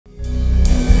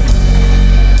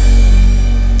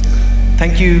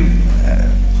Thank you.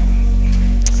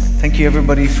 Thank you,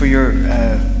 everybody, for your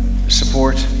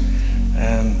support.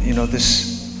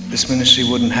 This ministry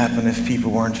wouldn't happen if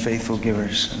people weren't faithful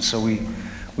givers, and so we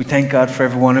thank God for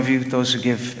every one of you, those who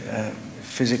give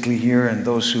physically here and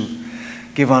those who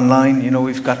give online.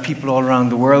 We've got people all around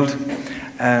the world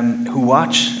who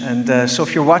watch, and so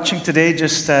if you're watching today,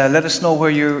 just let us know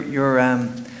where you're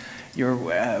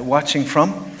watching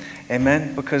from.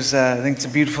 Amen. Because I think it's a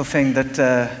beautiful thing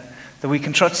that we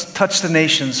can touch the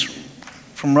nations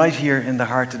from right here in the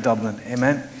heart of Dublin.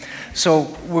 Amen.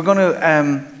 So we're going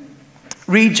to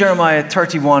read Jeremiah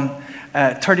 31,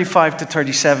 35 to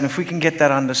 37, if we can get that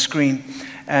on the screen.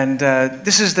 And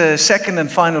this is the second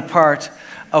and final part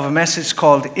of a message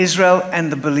called Israel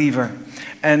and the Believer.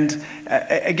 And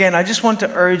again, I just want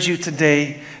to urge you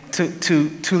today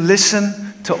to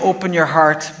listen, to open your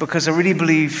heart, because I really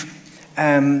believe,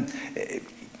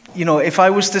 if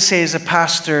I was to say as a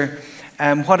pastor,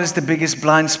 what is the biggest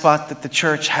blind spot that the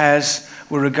church has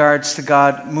with regards to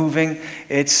God moving?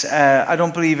 I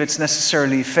don't believe it's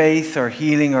necessarily faith or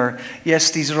healing, or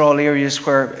yes, these are all areas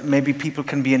where maybe people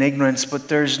can be in ignorance, but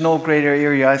there's no greater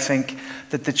area, I think,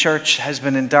 that the church has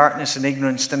been in darkness and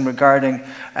ignorance than regarding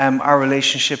our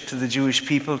relationship to the Jewish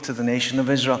people, to the nation of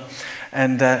Israel.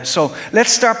 And so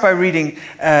let's start by reading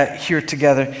here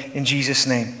together in Jesus'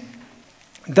 name.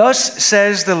 Thus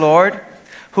says the Lord,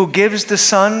 who gives the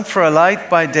sun for a light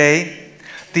by day,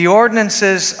 the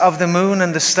ordinances of the moon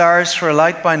and the stars for a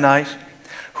light by night,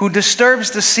 who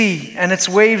disturbs the sea and its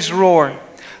waves roar.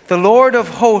 The Lord of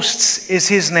hosts is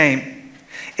his name.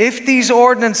 If these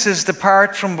ordinances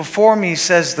depart from before me,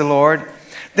 says the Lord,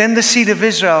 then the seed of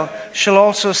Israel shall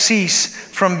also cease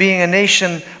from being a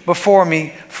nation before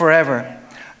me forever.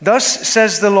 Thus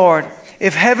says the Lord,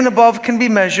 if heaven above can be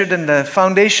measured and the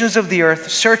foundations of the earth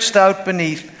searched out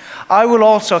beneath, I will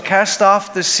also cast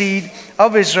off the seed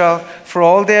of Israel for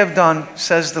all they have done,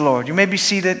 says the Lord. You may be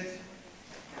seated.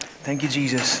 Thank you,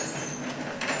 Jesus.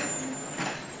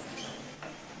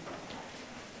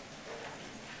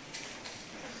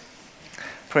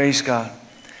 Praise God.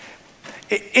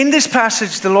 In this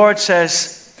passage, the Lord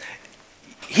says,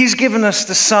 he's given us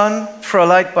the sun for a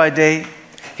light by day.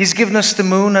 He's given us the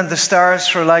moon and the stars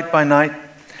for a light by night.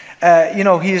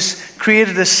 He has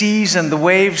created the seas and the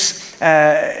waves.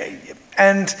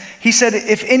 And he said,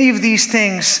 if any of these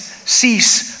things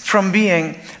cease from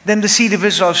being, then the seed of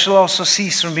Israel shall also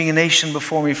cease from being a nation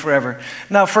before me forever.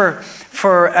 Now, for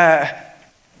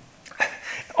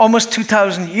almost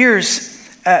 2,000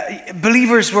 years,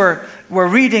 believers were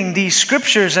reading these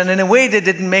scriptures, and in a way they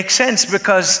didn't make sense,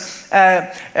 because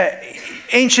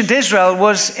ancient Israel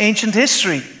was ancient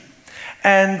history.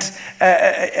 And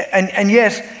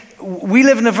yet, we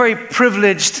live in a very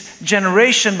privileged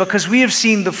generation because we have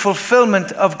seen the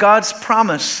fulfillment of God's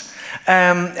promise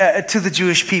to the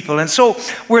Jewish people. And so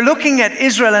we're looking at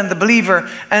Israel and the believer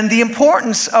and the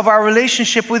importance of our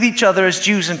relationship with each other as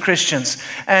Jews and Christians.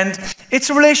 And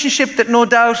it's a relationship that no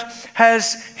doubt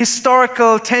has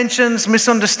historical tensions,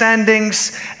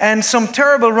 misunderstandings, and some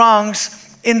terrible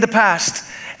wrongs in the past.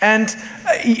 And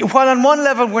while on one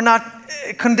level we're not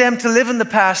condemned to live in the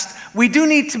past, we do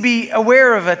need to be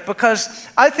aware of it, because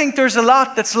I think there's a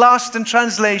lot that's lost in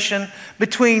translation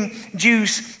between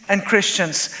Jews and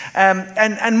Christians.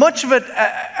 And much of it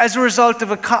as a result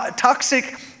of a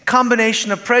toxic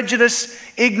combination of prejudice,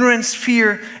 ignorance,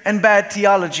 fear, and bad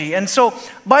theology. And so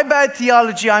by bad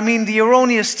theology, I mean the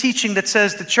erroneous teaching that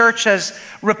says the church has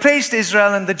replaced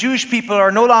Israel and the Jewish people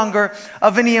are no longer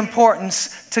of any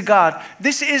importance to God.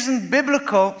 This isn't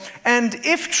biblical, and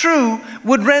if true,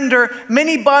 would render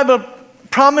many Bible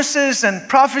promises and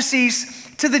prophecies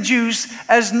to the Jews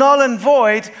as null and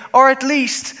void, or at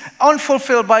least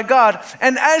unfulfilled by God.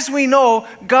 And as we know,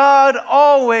 God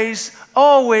always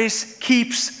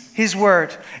keeps his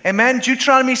word. Amen.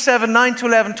 Deuteronomy 7, 9 to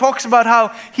 11 talks about how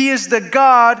he is the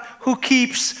God who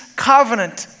keeps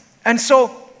covenant. And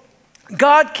so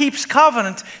God keeps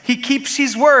covenant. He keeps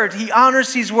his word. He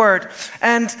honors his word.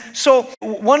 And so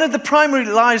one of the primary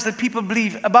lies that people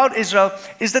believe about Israel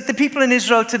is that the people in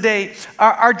Israel today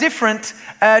are different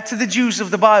to the Jews of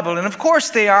the Bible. And of course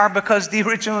they are, because the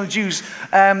original Jews,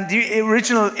 the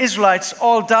original Israelites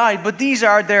all died, but these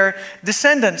are their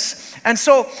descendants. And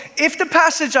so if the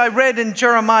passage I read in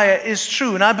Jeremiah is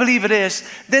true, and I believe it is,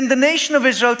 then the nation of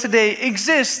Israel today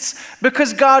exists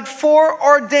because God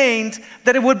foreordained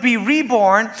that it would be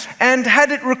reborn, and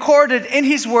had it recorded in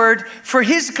his word for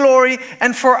his glory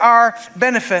and for our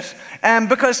benefit.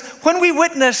 Because when we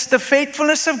witness the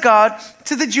faithfulness of God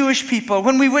to the Jewish people,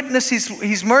 when we witness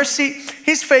his mercy,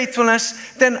 his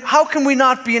faithfulness, then how can we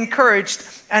not be encouraged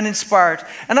and inspired?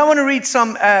 And I want to read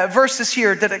some verses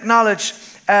here that acknowledge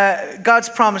God's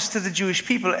promise to the Jewish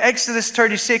people. Exodus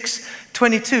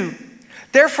 36:22.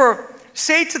 Therefore,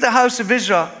 say to the house of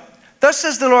Israel, thus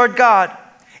says the Lord God,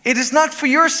 it is not for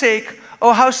your sake,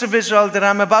 O house of Israel, that I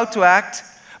am about to act,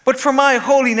 but for my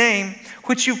holy name,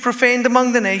 which you profaned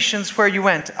among the nations where you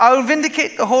went. I will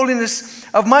vindicate the holiness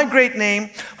of my great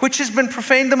name, which has been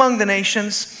profaned among the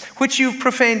nations, which you've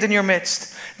profaned in your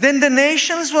midst. Then the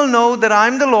nations will know that I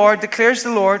am the Lord, declares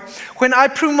the Lord, when I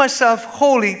prove myself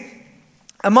holy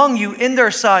among you in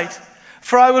their sight.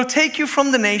 For I will take you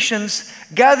from the nations,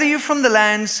 gather you from the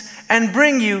lands, and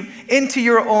bring you into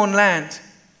your own land.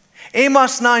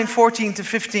 Amos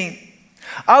 9:14-15.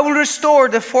 I will restore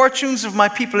the fortunes of my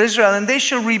people Israel, and they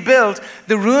shall rebuild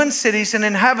the ruined cities and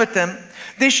inhabit them.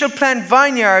 They shall plant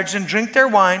vineyards and drink their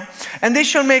wine, and they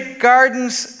shall make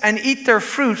gardens and eat their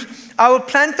fruit. I will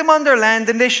plant them on their land,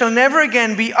 and they shall never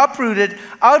again be uprooted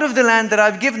out of the land that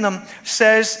I've given them,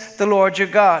 says the Lord your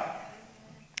God.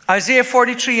 Isaiah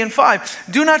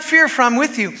 43:5. Do not fear, for I'm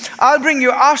with you. I'll bring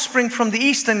your offspring from the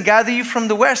east and gather you from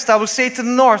the west. I will say to the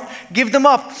north, give them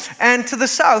up, and to the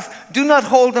south, do not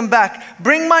hold them back.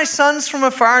 Bring my sons from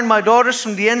afar and my daughters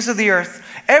from the ends of the earth.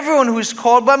 Everyone who is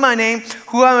called by my name,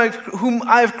 whom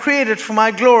I have created for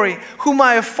my glory, whom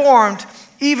I have formed,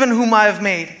 even whom I have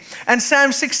made. And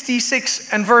Psalm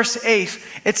 66 and verse 8,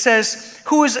 it says,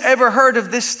 who has ever heard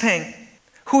of this thing?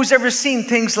 Who's ever seen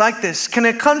things like this? Can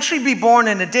a country be born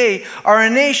in a day, or a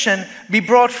nation be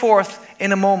brought forth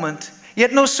in a moment?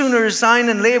 Yet no sooner is Zion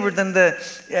in labor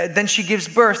than she gives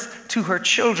birth to her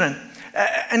children.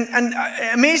 And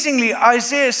amazingly,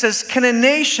 Isaiah says, can a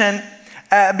nation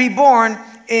be born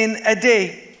in a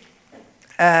day?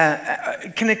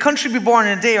 Can a country be born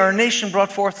in a day, or a nation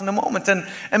brought forth in a moment? And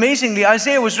amazingly,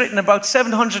 Isaiah was written about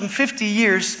 750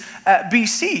 years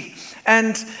BC.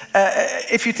 And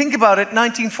if you think about it,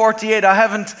 1948, I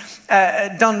haven't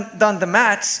done the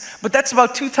maths, but that's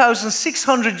about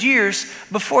 2,600 years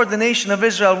before the nation of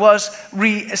Israel was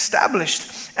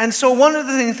re-established. And so one of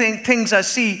the things I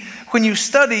see when you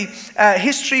study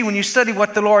history, when you study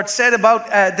what the Lord said about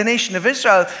the nation of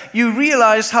Israel, you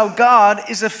realize how God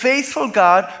is a faithful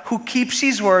God who keeps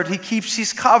his word, he keeps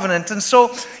his covenant. And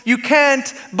so you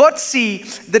can't but see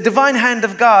the divine hand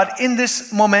of God in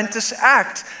this momentous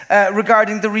act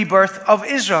regarding the rebirth of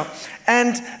Israel.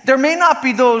 And there may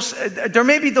be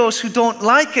those who don't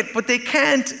like it, but they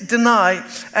can't deny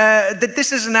that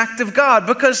this is an act of God,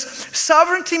 because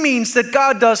sovereignty means that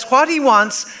God does what he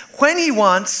wants, when he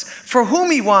wants, for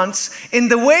whom he wants, in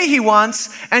the way he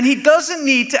wants, and he doesn't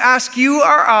need to ask you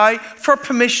or I for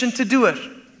permission to do it.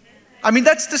 I mean,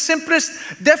 that's the simplest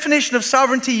definition of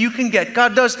sovereignty you can get.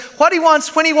 God does what he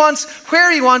wants, when he wants,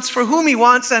 where he wants, for whom he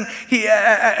wants, and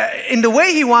in the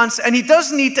way he wants, and he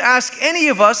doesn't need to ask any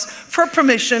of us for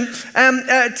permission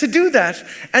to do that.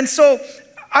 And so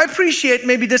I appreciate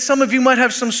maybe that some of you might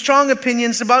have some strong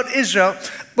opinions about Israel,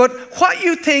 but what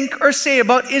you think or say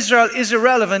about Israel is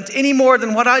irrelevant any more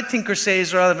than what I think or say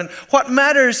is relevant. What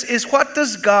matters is, what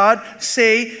does God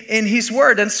say in his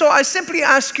word? And so I simply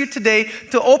ask you today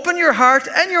to open your heart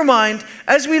and your mind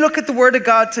as we look at the word of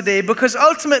God today, because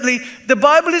ultimately the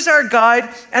Bible is our guide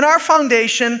and our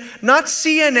foundation, not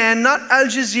CNN, not Al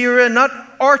Jazeera,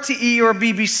 not RTE or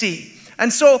BBC.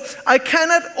 And so I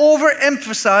cannot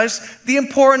overemphasize the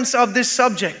importance of this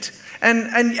subject.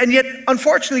 And yet,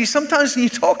 unfortunately, sometimes when you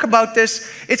talk about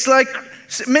this, it's like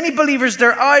many believers,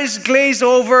 their eyes glaze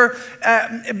over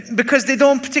because they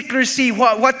don't particularly see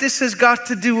what this has got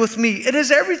to do with me. It has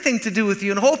everything to do with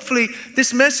you. And hopefully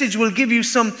this message will give you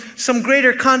some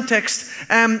greater context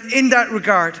in that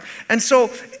regard. And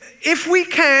so if we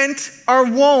can't or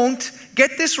won't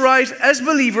get this right as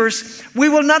believers, we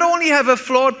will not only have a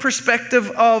flawed perspective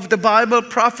of the Bible,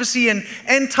 prophecy, and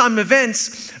end-time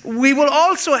events, we will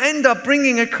also end up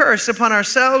bringing a curse upon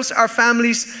ourselves, our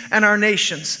families, and our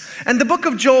nations. And the book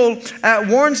of Joel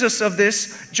warns us of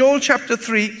this. Joel chapter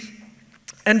 3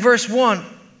 and verse 1.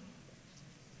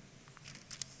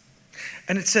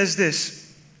 And it says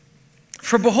this: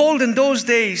 For behold, in those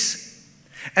days,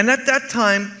 and at that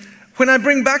time, when I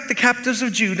bring back the captives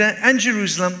of Judah and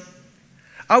Jerusalem,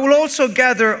 I will also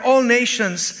gather all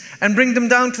nations and bring them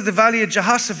down to the valley of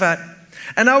Jehoshaphat,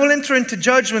 and I will enter into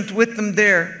judgment with them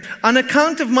there. On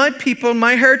account of my people,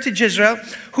 my heritage Israel,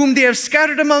 whom they have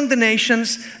scattered among the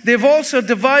nations, they have also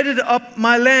divided up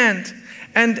my land,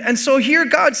 And so here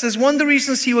God says one of the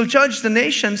reasons he will judge the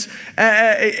nations,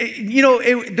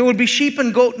 there will be sheep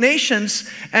and goat nations.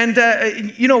 And,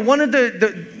 one of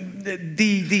the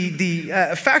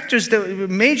factors, the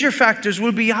major factors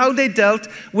will be how they dealt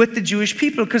with the Jewish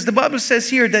people. Because the Bible says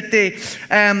here that they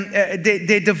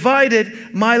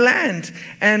divided my land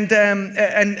and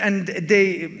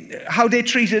how they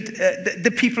treated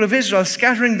the people of Israel,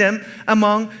 scattering them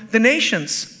among the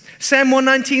nations. Psalm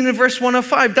 119 and verse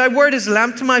 105, thy word is a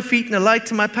lamp to my feet and a light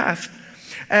to my path.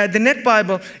 The Net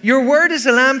Bible, your word is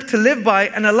a lamp to live by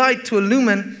and a light to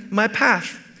illumine my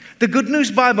path. The Good News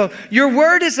Bible, your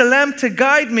word is a lamp to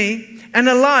guide me and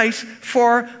a light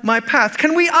for my path.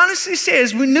 Can we honestly say,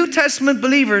 as we New Testament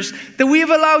believers, that we have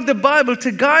allowed the Bible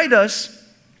to guide us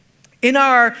in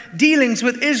our dealings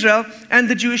with Israel and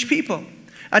the Jewish people?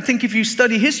 I think if you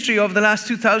study history over the last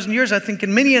 2,000 years, I think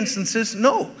in many instances,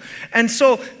 no. And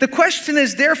so the question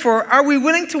is, therefore, are we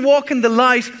willing to walk in the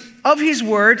light of his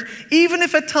word, even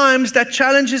if at times that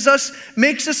challenges us,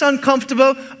 makes us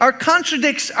uncomfortable, or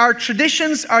contradicts our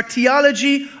traditions, our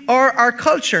theology, or our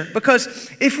culture?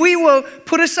 Because if we will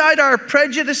put aside our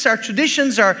prejudice, our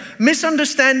traditions, our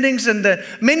misunderstandings, and the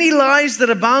many lies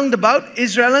that abound about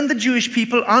Israel and the Jewish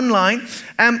people online,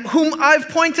 whom I've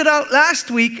pointed out last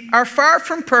week are far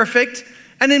from perfect,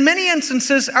 and in many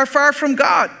instances are far from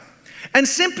God, and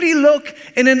simply look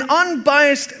in an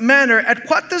unbiased manner at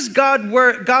what does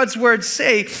God's word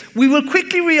say, we will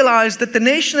quickly realize that the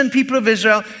nation and people of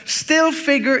Israel still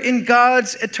figure in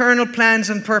God's eternal plans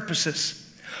and purposes.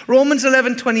 Romans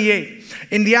 11:28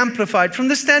 in the Amplified, from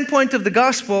the standpoint of the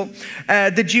gospel,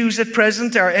 the Jews at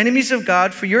present are enemies of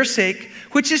God for your sake,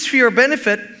 which is for your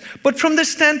benefit. But from the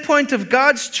standpoint of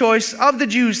God's choice of the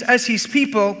Jews as his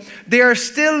people, they are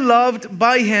still loved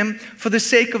by him for the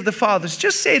sake of the fathers.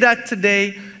 Just say that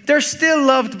today. They're still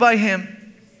loved by him.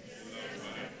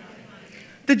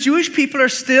 The Jewish people are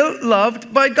still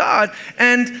loved by God.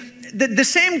 And the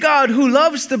same God who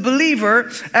loves the believer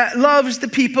loves the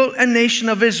people and nation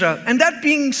of Israel. And that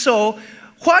being so,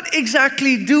 what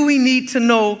exactly do we need to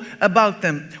know about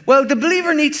them? Well, the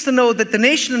believer needs to know that the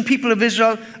nation and people of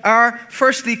Israel are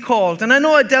firstly called. And I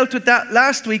know I dealt with that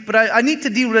last week, but I need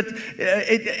to deal with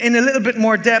it in a little bit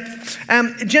more depth.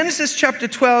 Genesis chapter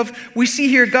 12, we see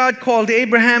here God called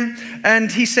Abraham,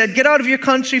 and he said, get out of your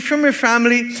country, from your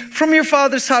family, from your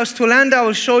father's house to a land I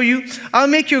will show you. I'll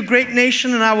make you a great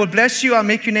nation, and I will bless you. I'll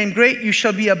make your name great. You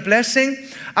shall be a blessing.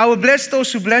 I will bless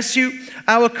those who bless you.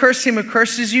 I will curse him who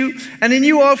curses you. And in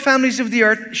you all families of the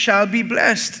earth shall be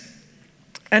blessed.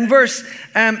 And verse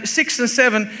 6 and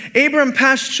 7, Abram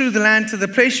passed through the land to the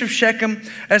place of Shechem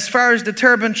as far as the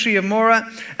terebinth tree of Moreh,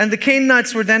 and the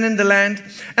Canaanites were then in the land.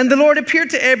 And the Lord appeared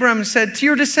to Abram and said, to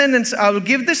your descendants I will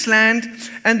give this land.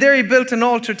 And there he built an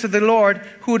altar to the Lord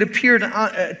who had appeared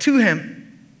to him.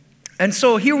 And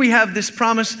so here we have this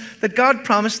promise that God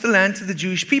promised the land to the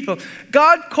Jewish people.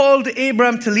 God called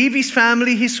Abram to leave his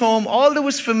family, his home, all that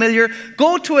was familiar,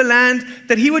 go to a land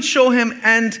that he would show him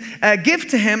and give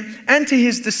to him and to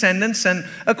his descendants. And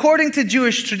according to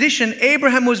Jewish tradition,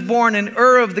 Abraham was born in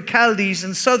Ur of the Chaldees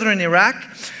in southern Iraq.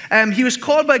 He was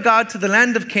called by God to the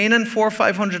land of Canaan, 400 or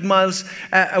 500 miles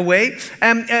away.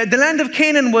 The land of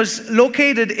Canaan was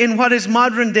located in what is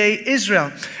modern-day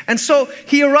Israel. And so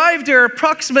he arrived there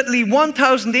approximately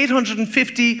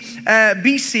 1,850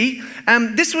 BC.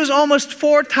 This was almost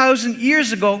 4,000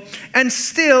 years ago, and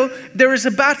still there is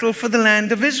a battle for the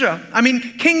land of Israel. I mean,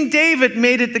 King David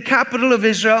made it the capital of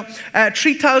Israel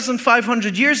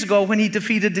 3,500 years ago when he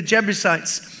defeated the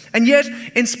Jebusites. And yet,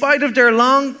 in spite of their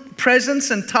long presence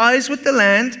and ties with the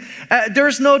land, there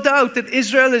is no doubt that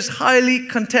Israel is highly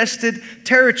contested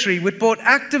territory, with both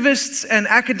activists and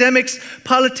academics,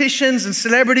 politicians and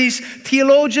celebrities,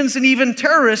 theologians and even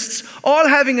terrorists all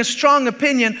having a strong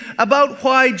opinion about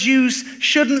why Jews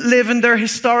shouldn't live in their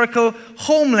historical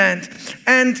homeland.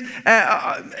 And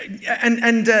I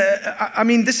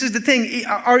mean, this is the thing,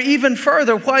 or even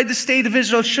further, why the state of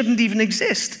Israel shouldn't even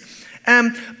exist.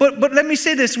 But let me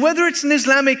say this, whether it's an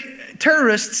Islamic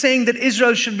terrorist saying that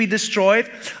Israel should be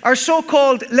destroyed, or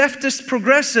so-called leftist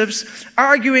progressives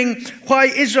arguing why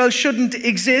Israel shouldn't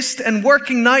exist and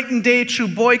working night and day through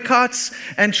boycotts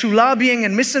and through lobbying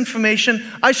and misinformation,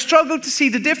 I struggle to see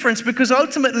the difference, because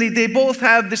ultimately they both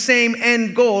have the same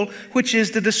end goal, which is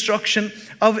the destruction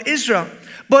of Israel.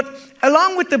 But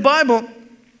along with the Bible,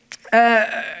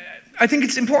 I think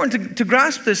it's important to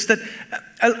grasp this, that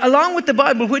along with the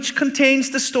Bible, which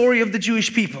contains the story of the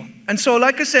Jewish people. And so,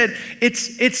 like I said,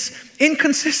 it's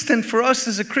inconsistent for us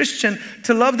as a Christian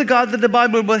to love the God of the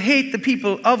Bible but hate the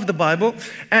people of the Bible.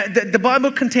 The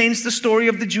Bible contains the story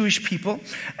of the Jewish people.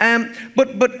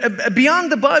 But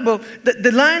beyond the Bible,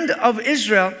 the land of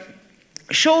Israel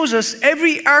shows us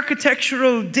every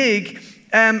architectural dig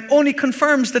only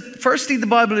confirms that firstly the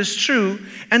Bible is true,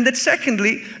 and that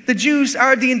secondly the Jews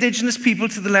are the indigenous people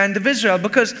to the land of Israel.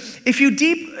 Because if you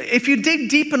dig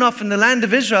deep enough in the land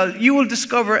of Israel, you will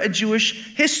discover a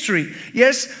Jewish history.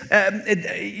 Yes,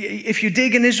 if you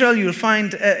dig in Israel, you'll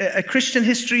find a Christian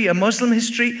history, a Muslim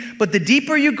history, but the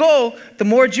deeper you go, the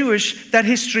more Jewish that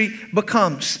history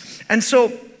becomes. And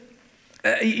so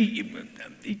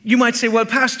you might say, well,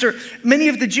 Pastor, many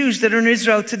of the Jews that are in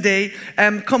Israel today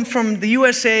come from the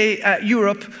USA,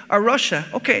 Europe, or Russia.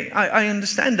 Okay, I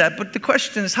understand that. But the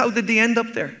question is, how did they end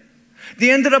up there? They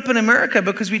ended up in America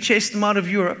because we chased them out of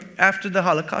Europe after the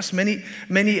Holocaust. Many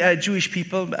Jewish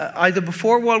people, either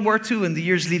before World War II and the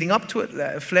years leading up to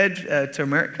it, fled to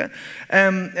America.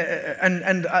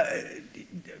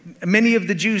 Many of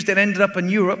the Jews that ended up in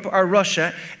Europe or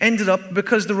Russia ended up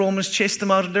because the Romans chased them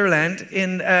out of their land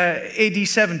in AD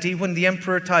 70 when the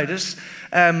Emperor Titus,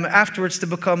 afterwards to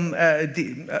become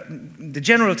the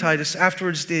General Titus,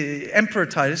 afterwards the Emperor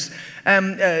Titus,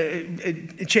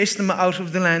 chased them out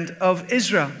of the land of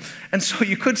Israel. And so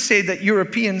you could say that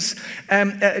Europeans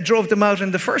drove them out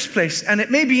in the first place. And it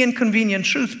may be inconvenient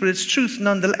truth, but it's truth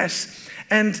nonetheless.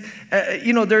 And,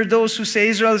 there are those who say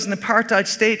Israel is an apartheid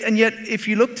state, and yet if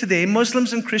you look today,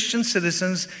 Muslims and Christian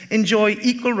citizens enjoy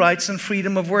equal rights and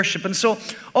freedom of worship. And so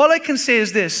all I can say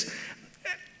is this: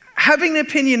 having an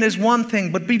opinion is one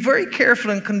thing, but be very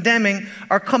careful in condemning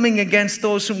or coming against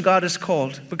those whom God has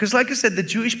called. Because like I said, the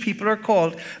Jewish people are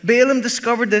called. Balaam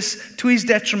discovered this to his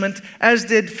detriment, as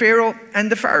did Pharaoh and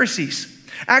the Pharisees.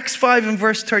 Acts 5 and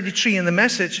verse 33 in the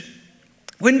Message.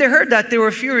 When they heard that, they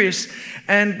were furious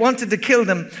and wanted to kill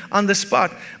them on the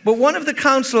spot. But one of the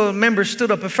council members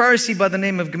stood up, a Pharisee by the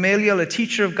name of Gamaliel, a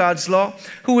teacher of God's law,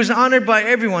 who was honored by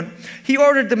everyone. He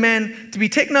ordered the men to be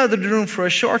taken out of the room for a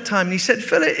short time. And he said,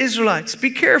 fellow Israelites, be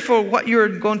careful what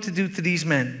you're going to do to these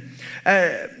men.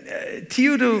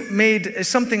 Teudu made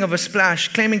something of a splash,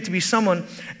 claiming to be someone,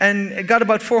 and got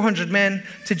about 400 men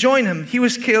to join him. He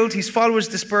was killed, his followers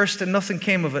dispersed, and nothing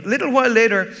came of it. A little while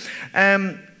later,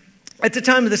 at the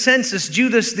time of the census,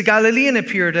 Judas the Galilean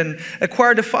appeared and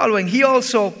acquired a following. He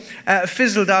also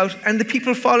fizzled out, and the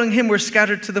people following him were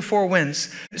scattered to the four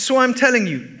winds. So I'm telling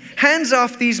you, hands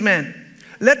off these men.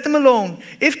 Let them alone.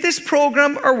 If this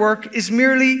program or work is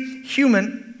merely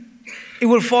human, it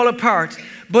will fall apart.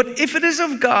 But if it is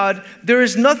of God, there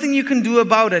is nothing you can do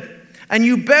about it. And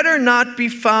you better not be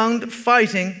found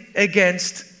fighting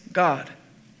against God.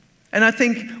 And I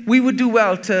think we would do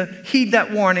well to heed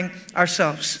that warning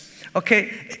ourselves.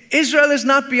 Okay, Israel is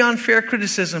not beyond fair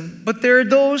criticism, but there are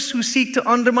those who seek to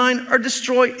undermine or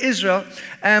destroy Israel.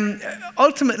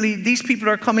 Ultimately, these people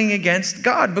are coming against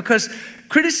God, because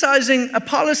criticizing a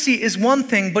policy is one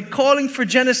thing, but calling for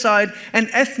genocide and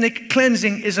ethnic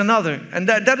cleansing is another. And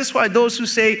that is why those who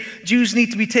say Jews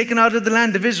need to be taken out of the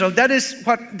land of Israel,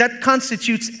 that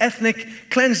constitutes ethnic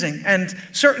cleansing. And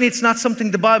certainly it's not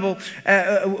something the Bible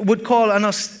would call on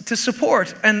us to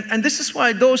support. And this is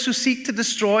why those who seek to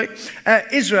destroy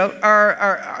Israel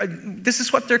this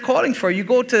is what they're calling for. You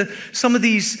go to some of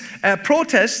these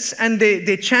protests and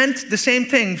they chant the same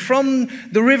thing: from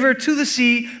the river to the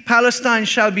sea, Palestine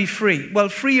shall be free. Well,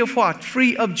 free of what?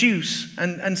 Free of Jews.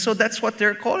 And so that's what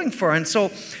they're calling for. And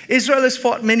so Israel has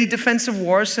fought many defensive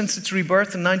wars since its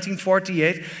rebirth in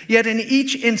 1948. Yet in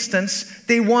each instance,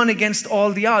 they won against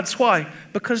all the odds. Why?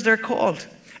 Because they're called.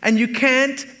 And you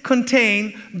can't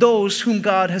contain those whom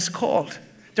God has called.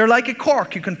 They're like a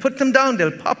cork. You can put them down, they'll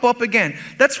pop up again.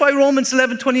 That's why Romans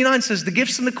 11:29 says the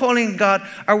gifts and the calling of God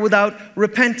are without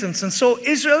repentance. And so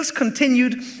Israel's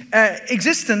continued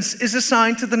existence is a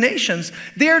sign to the nations.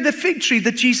 They are the fig tree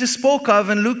that Jesus spoke of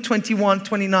in Luke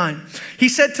 21:29. He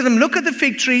said to them, look at the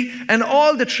fig tree and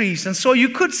all the trees. And so you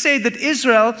could say that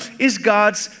Israel is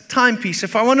God's timepiece.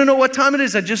 If I want to know what time it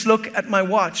is, I just look at my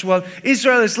watch. Well,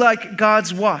 Israel is like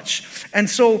God's watch. And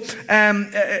so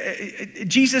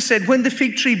Jesus said, when the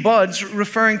fig tree buds,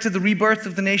 referring to the rebirth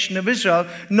of the nation of Israel,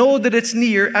 know that it's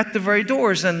near at the very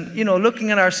doors. And,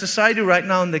 looking at our society right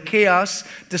now and the chaos,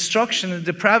 destruction, and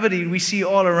depravity we see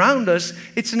all around us,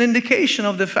 it's an indication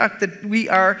of the fact that we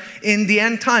are in the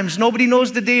end times. Nobody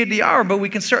knows the day or the hour, but we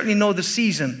can certainly know the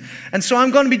season. And so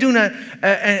I'm going to be doing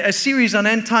a series on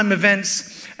end time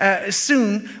events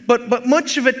soon, but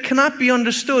much of it cannot be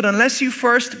understood unless you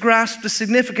first grasp the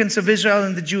significance of Israel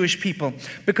and the Jewish people,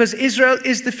 because Israel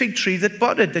is the fig tree that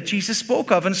budded, that Jesus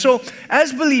spoke of. And so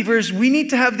as believers, we need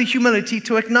to have the humility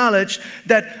to acknowledge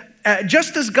that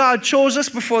just as God chose us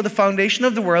before the foundation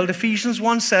of the world, Ephesians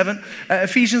 1:7,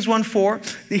 Ephesians 1:4,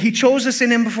 he chose us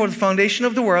in him before the foundation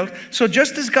of the world. So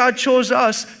just as God chose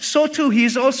us, so too he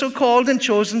has also called and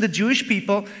chosen the Jewish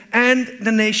people and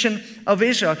the nation of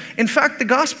Israel. In fact, the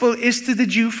gospel is to the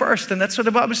Jew first, and that's what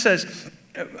the Bible says.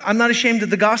 I'm not ashamed of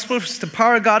the gospel. It's the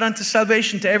power of God unto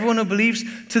salvation to everyone who believes,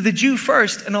 to the Jew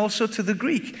first and also to the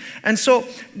Greek. And so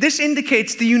this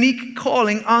indicates the unique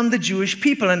calling on the Jewish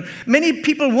people. And many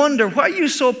people wonder, why are you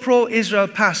so pro-Israel,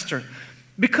 Pastor?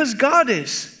 Because God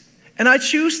is. And I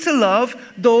choose to love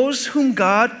those whom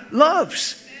God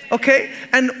loves. Okay?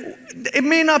 And it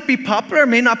may not be popular, it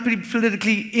may not be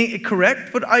politically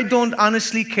correct, but I don't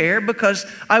honestly care, because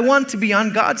I want to be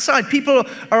on God's side. People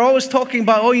are always talking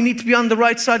about, oh, you need to be on the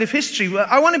right side of history. Well,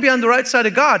 I want to be on the right side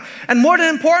of God. And more than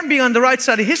important being on the right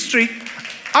side of history,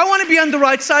 I want to be on the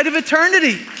right side of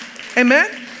eternity. Amen?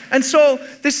 And so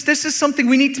this is something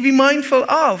we need to be mindful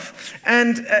of.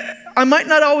 And I might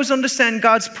not always understand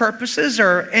God's purposes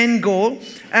or end goal,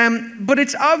 but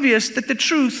it's obvious that the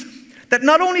truth that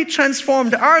not only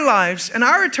transformed our lives and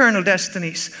our eternal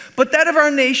destinies, but that of our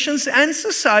nations and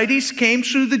societies came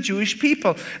through the Jewish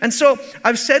people. And so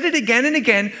I've said it again and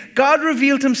again, God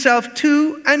revealed himself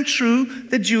to and through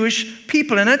the Jewish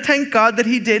people. And I thank God that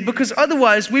he did, because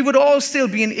otherwise we would all still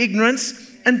be in ignorance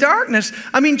and darkness.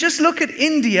 I mean, just look at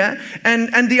India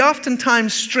and the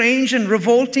oftentimes strange and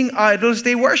revolting idols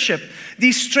they worship.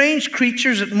 These strange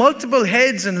creatures with multiple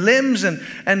heads and limbs and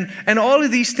all of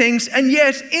these things. And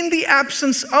yet, in the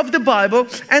absence of the Bible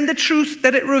and the truth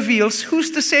that it reveals,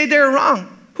 who's to say they're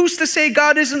wrong? Who's to say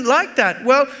God isn't like that?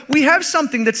 Well, we have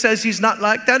something that says he's not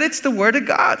like that. It's the Word of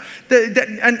God.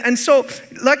 And so,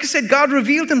 like I said, God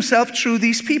revealed himself through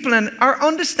these people. And our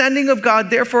understanding of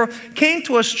God, therefore, came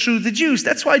to us through the Jews.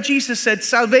 That's why Jesus said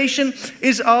salvation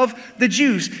is of the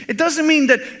Jews. It doesn't mean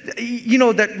that,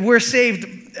 that we're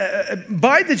saved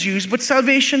by the Jews, but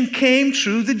salvation came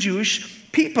through the Jewish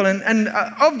people. And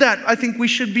of that, I think we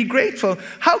should be grateful.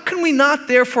 How can we not,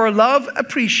 therefore, love,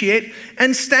 appreciate,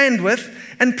 and stand with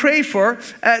and pray for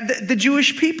the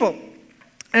Jewish people?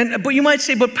 But you might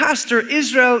say, but Pastor,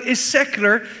 Israel is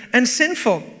secular and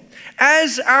sinful,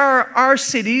 as are our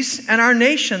cities and our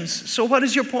nations. So what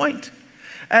is your point?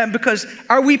 Because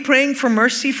are we praying for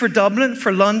mercy for Dublin,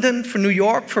 for London, for New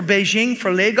York, for Beijing,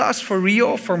 for Lagos, for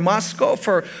Rio, for Moscow,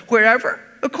 for wherever?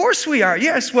 Of course we are,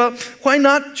 yes. Well, why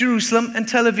not Jerusalem and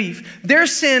Tel Aviv? Their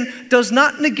sin does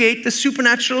not negate the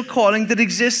supernatural calling that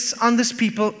exists on this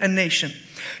people and nation.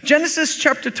 Genesis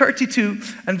chapter 32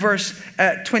 and verse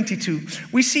 22.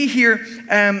 We see here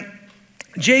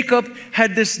Jacob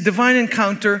had this divine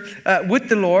encounter with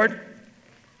the Lord.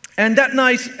 And that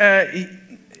night,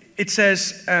 it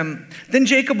says, then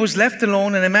Jacob was left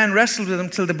alone, and a man wrestled with him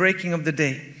till the breaking of the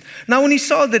day. Now when he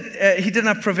saw that he did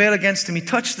not prevail against him, he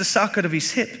touched the socket of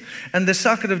his hip, and the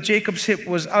socket of Jacob's hip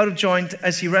was out of joint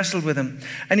as he wrestled with him.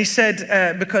 And he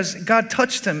said, because God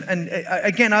touched him, and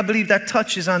again, I believe that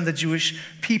touch is on the Jewish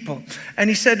people. And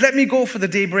he said, let me go, for the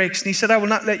day breaks. And he said, I will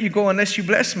not let you go unless you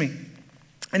bless me.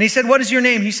 And he said, what is your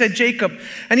name? He said, Jacob.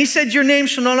 And he said, your name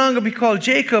shall no longer be called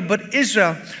Jacob, but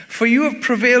Israel. For you have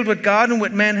prevailed with God and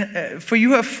with men. For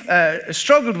you have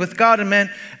struggled with God and men,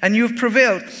 and you have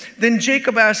prevailed. Then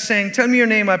Jacob asked, saying, tell me your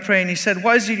name, I pray. And he said,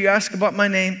 why did you ask about my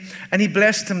name? And he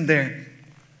blessed him there.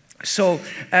 So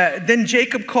then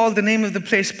Jacob called the name of the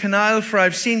place Peniel, for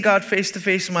I've seen God face to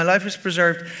face, and my life is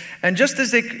preserved. And just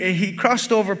as he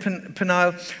crossed over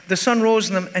Peniel, the sun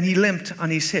rose on him, and he limped on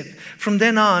his hip. From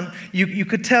then on, you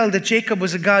could tell that Jacob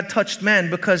was a God-touched man,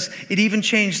 because it even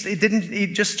changed. It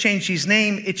just changed his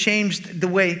name. It changed the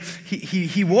way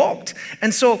he walked.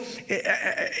 And so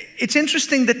it's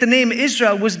interesting that the name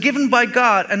Israel was given by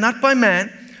God and not by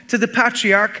man to the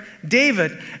patriarch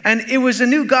David. And it was a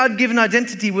new God-given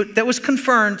identity that was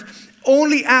confirmed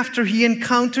only after he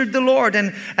encountered the Lord.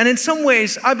 And in some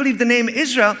ways, I believe the name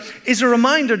Israel is a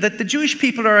reminder that the Jewish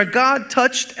people are a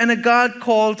God-touched and a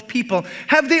God-called people.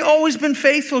 Have they always been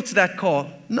faithful to that call?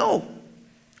 No.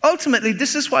 Ultimately,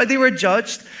 this is why they were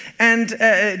judged and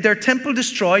their temple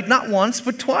destroyed, not once,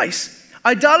 but twice.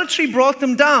 Idolatry brought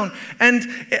them down. And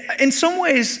in some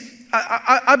ways,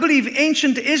 I believe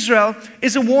ancient Israel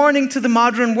is a warning to the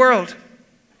modern world.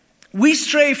 We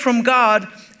stray from God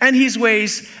and his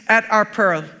ways at our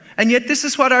peril. And yet this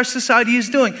is what our society is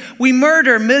doing. We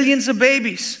murder millions of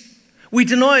babies. We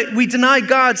deny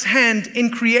God's hand in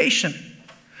creation.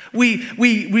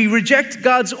 We reject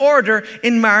God's order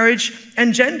in marriage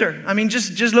and gender. I mean,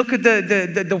 just look at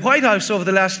the White House over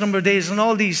the last number of days and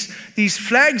all these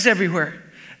flags everywhere.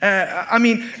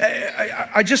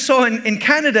 I just saw in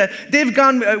Canada, they've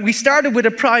gone, we started with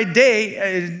a Pride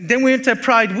Day, then we went to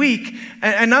Pride Week,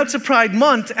 and now it's a Pride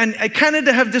Month, and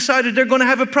Canada have decided they're going to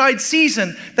have a Pride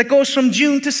season that goes from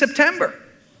June to September.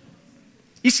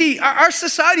 You see, our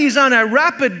society is on a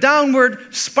rapid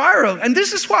downward spiral, and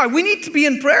this is why we need to be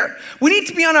in prayer. We need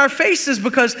to be on our faces,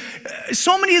 because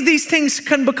so many of these things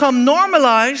can become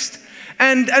normalized,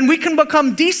 and we can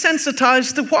become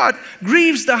desensitized to what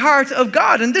grieves the heart of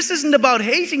God. And this isn't about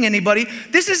hating anybody.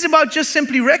 This is about just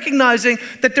simply recognizing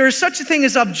that there is such a thing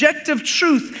as objective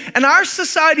truth. And our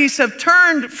societies have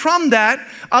turned from that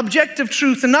objective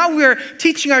truth. And now we're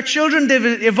teaching our children,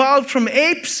 they've evolved from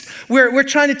apes. We're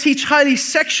trying to teach highly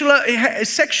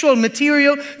sexual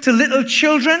material to little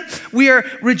children. We are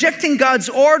rejecting God's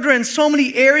order in so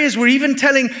many areas. We're even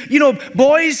telling,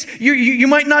 boys, you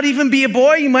might not even be a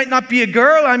boy, you might not be a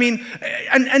girl. I mean,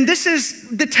 and this is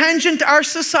the tangent our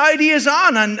society is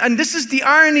on. And this is the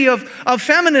irony of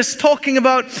feminists talking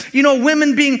about,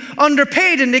 women being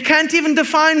underpaid, and they can't even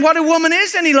define what a woman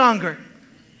is any longer.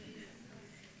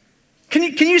 Can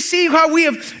you see how we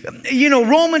have,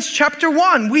 Romans chapter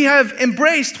 1, we have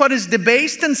embraced what is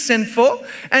debased and sinful,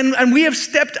 and we have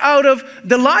stepped out of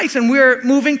the light, and we're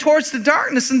moving towards the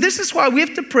darkness. And this is why we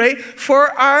have to pray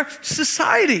for our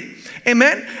society.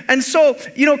 Amen? And so,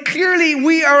 clearly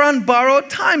we are on borrowed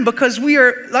time, because we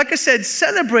are, like I said,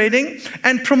 celebrating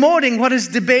and promoting what is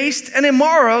debased and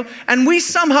immoral, and we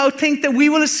somehow think that we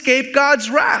will escape God's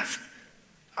wrath.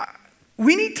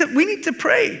 We need to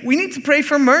pray. We need to pray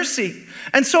for mercy.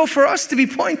 And so for us to be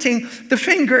pointing the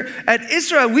finger at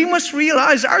Israel, we must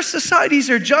realize our societies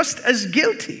are just as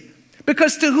guilty.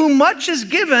 Because to whom much is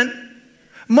given,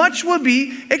 much will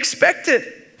be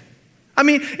expected. I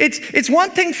mean, it's one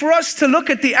thing for us to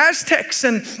look at the Aztecs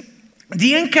and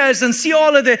the Incas and see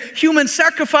all of the human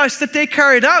sacrifice that they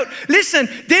carried out. Listen,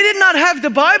 they did not have the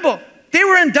Bible. They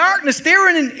were in darkness. They were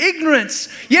in ignorance.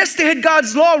 Yes, they had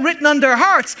God's law written on their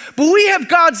hearts, but we have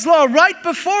God's law right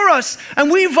before us,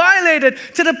 and we violate it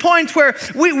to the point where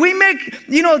we make,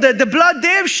 the blood they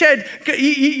have shed,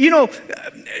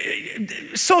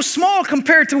 so small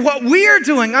compared to what we are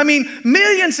doing. I mean,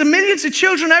 millions and millions of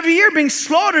children every year being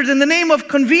slaughtered in the name of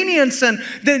convenience and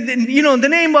the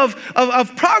name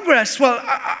of progress. Well,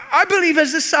 I believe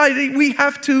as a society we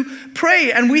have to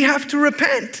pray and we have to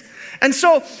repent. And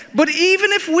so, but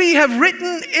even if we have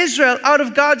written Israel out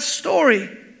of God's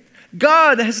story,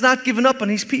 God has not given up on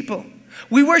his people.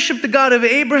 We worship the God of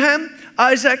Abraham,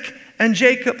 Isaac, and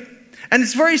Jacob. And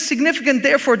it's very significant,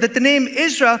 therefore, that the name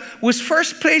Israel was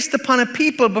first placed upon a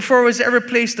people before it was ever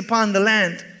placed upon the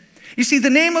land. You see, the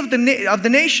name of the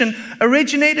nation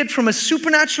originated from a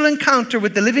supernatural encounter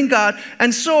with the living God.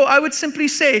 And so I would simply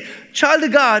say, child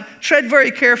of God, tread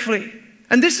very carefully.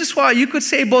 And this is why you could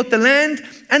say both the land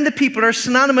and the people are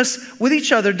synonymous with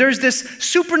each other. There's this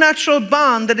supernatural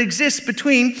bond that exists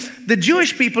between the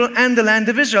Jewish people and the land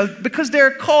of Israel, because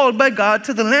they're called by God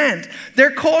to the land.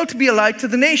 They're called to be a light to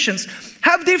the nations.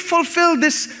 Have they fulfilled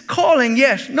this calling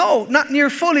yet? No, not near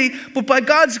fully, but by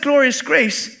God's glorious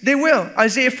grace, they will.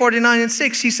 Isaiah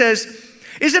 49:6, he says,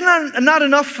 "Is it not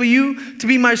enough for you to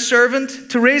be my servant,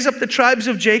 to raise up the tribes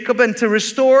of Jacob and to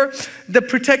restore the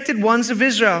protected ones of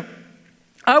Israel?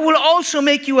 I will also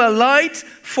make you a light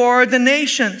for the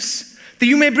nations, that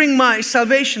you may bring my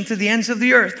salvation to the ends of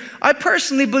the earth." I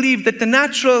personally believe that the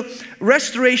natural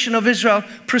restoration of Israel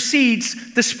precedes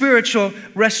the spiritual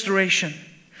restoration.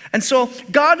 And so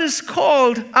God has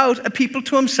called out a people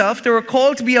to himself. They were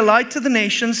called to be a light to the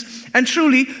nations. And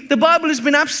truly, the Bible has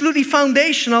been absolutely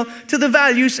foundational to the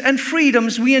values and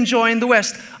freedoms we enjoy in the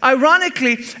West.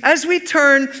 Ironically, as we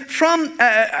turn from,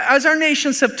 as our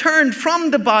nations have turned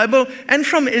from the Bible and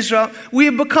from Israel, we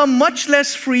have become much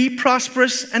less free,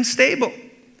 prosperous, and stable.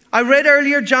 I read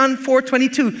earlier John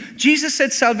 4:22. Jesus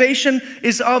said salvation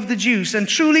is of the Jews. And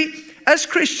truly, as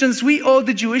Christians, we owe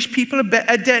the Jewish people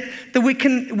a debt that we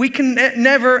can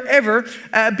never, ever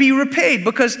be repaid.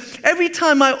 Because every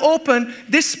time I open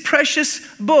this precious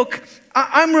book,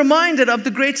 I'm reminded of the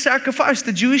great sacrifice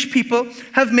the Jewish people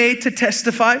have made to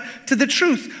testify to the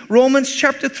truth. Romans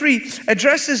chapter 3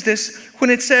 addresses this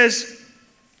when it says,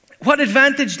 "What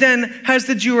advantage then has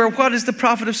the Jew, or what is the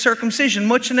profit of circumcision?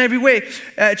 Much in every way,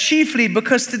 chiefly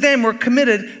because to them were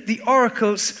committed the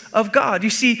oracles of God." You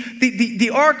see,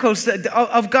 the oracles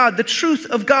of God, the truth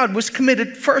of God was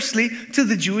committed firstly to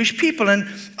the Jewish people. And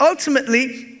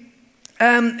ultimately,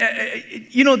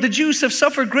 the Jews have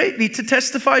suffered greatly to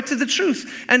testify to the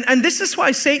truth. And this is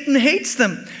why Satan hates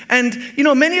them. And,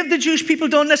 many of the Jewish people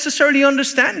don't necessarily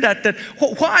understand that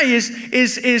why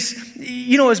is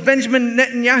as Benjamin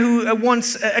Netanyahu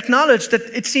once acknowledged, that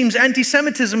it seems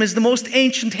anti-Semitism is the most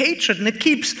ancient hatred, and it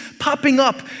keeps popping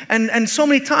up. And so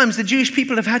many times the Jewish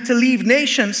people have had to leave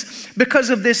nations because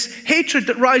of this hatred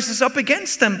that rises up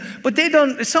against them. But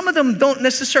some of them don't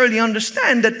necessarily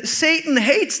understand that Satan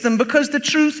hates them because the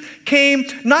truth came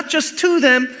not just to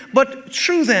them, but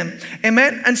through them.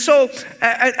 Amen. And so,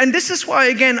 and this is why,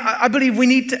 again, I believe we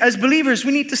need to, as believers,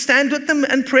 we need to stand with them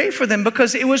and pray for them,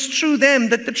 because it was through them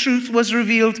that the truth was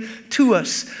revealed to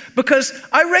us. Because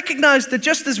I recognize that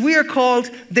just as we are called,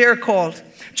 they're called.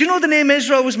 Do you know the name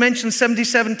Israel was mentioned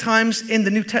 77 times in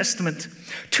the New Testament?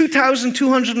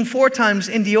 2,204 times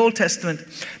in the Old Testament.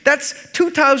 That's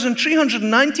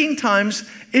 2,319 times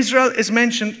Israel is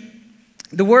mentioned.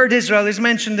 The word Israel is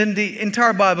mentioned in the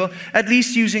entire Bible, at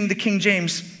least using the King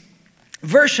James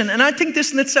Version. And I think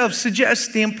this in itself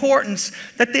suggests the importance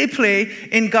that they play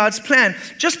in God's plan.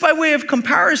 Just by way of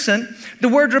comparison, the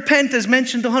word repent is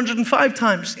mentioned 105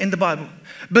 times in the Bible.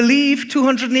 Believe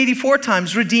 284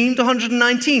 times, redeemed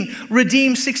 119,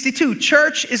 redeemed 62.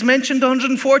 Church is mentioned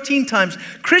 114 times,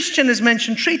 Christian is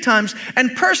mentioned 3 times,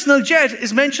 and personal jet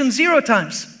is mentioned 0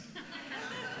 times.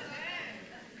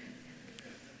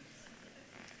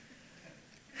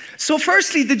 So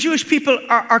firstly, the Jewish people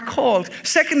are called.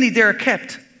 Secondly, they are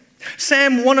kept.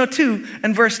 Psalm 102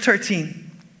 and verse 13.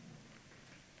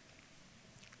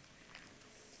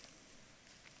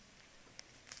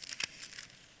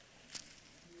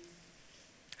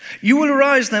 You will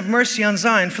arise and have mercy on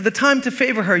Zion, for the time to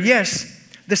favor her, yes,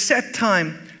 the set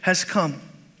time has come.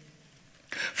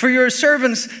 For your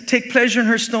servants take pleasure in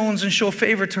her stones and show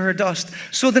favor to her dust.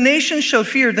 So the nations shall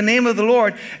fear the name of the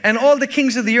Lord, and all the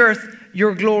kings of the earth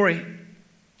your glory.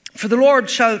 For the Lord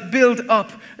shall build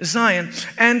up Zion.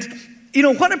 And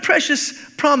what a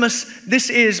precious promise this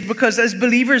is, because as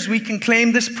believers we can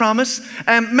claim this promise.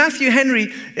 Matthew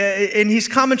Henry in his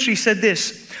commentary said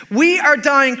this: we are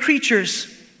dying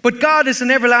creatures, but God is an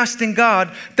everlasting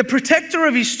God, the protector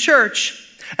of his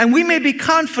church, and we may be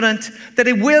confident that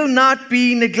it will not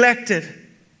be neglected.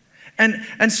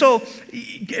 And so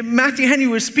Matthew Henry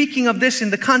was speaking of this in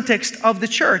the context of the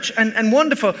church. And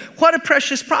wonderful. What a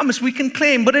precious promise we can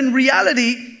claim. But in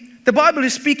reality, the Bible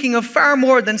is speaking of far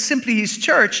more than simply his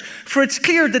church. For it's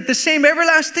clear that the same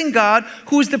everlasting God,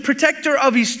 who is the protector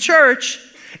of his church,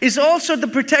 is also the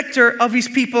protector of his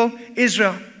people,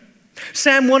 Israel.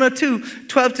 Psalm 102,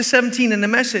 12 to 17 in the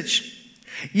Message.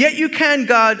 Yet you can,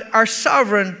 God, are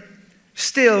sovereign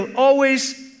still,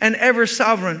 always and ever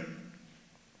sovereign.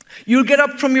 You'll get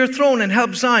up from your throne and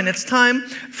help Zion. It's time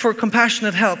for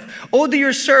compassionate help. Oh,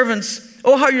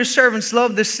 how your servants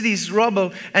love the city's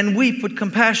rubble and weep with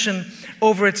compassion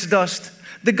over its dust.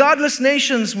 The godless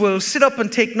nations will sit up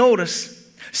and take notice.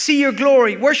 See your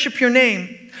glory, worship your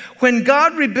name. When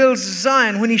God rebuilds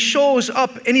Zion, when he shows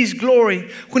up in his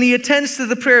glory, when he attends to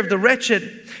the prayer of the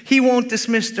wretched, he won't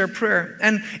dismiss their prayer.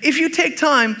 And if you take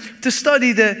time to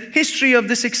study the history of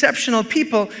this exceptional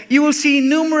people, you will see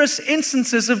numerous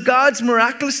instances of God's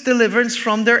miraculous deliverance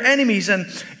from their enemies. And,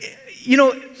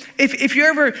 if you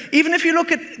ever, even if you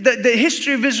look at the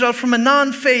history of Israel from a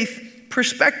non-faith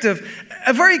perspective,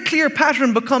 a very clear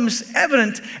pattern becomes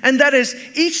evident, and that is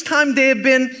each time they have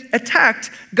been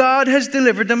attacked, God has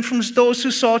delivered them from those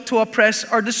who sought to oppress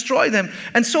or destroy them.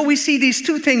 And so we see these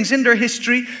two things in their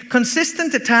history: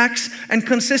 consistent attacks and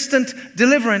consistent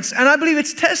deliverance. And I believe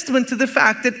it's testament to the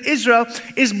fact that Israel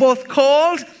is both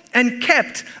called and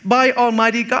kept by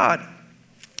Almighty God.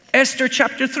 Esther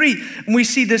chapter 3, and we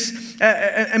see this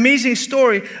amazing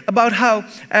story about how,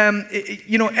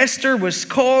 Esther was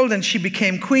called and she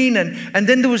became queen. And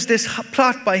then there was this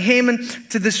plot by Haman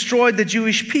to destroy the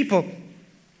Jewish people.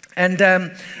 And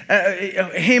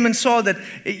Haman saw that,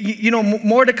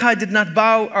 Mordecai did not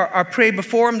bow or pray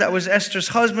before him. That was Esther's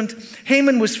husband.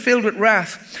 Haman was filled with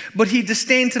wrath, but he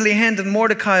disdained to lay hand on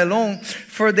Mordecai alone,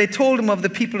 for they told him of the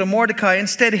people of Mordecai.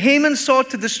 Instead, Haman sought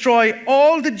to destroy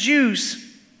all the Jews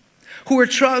who were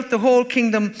throughout the whole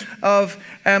kingdom of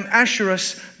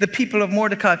Ahasuerus, the people of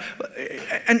Mordecai.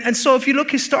 And so if you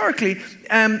look historically,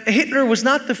 Hitler was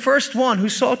not the first one who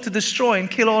sought to destroy and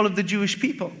kill all of the Jewish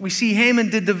people. We see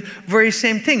Haman did the very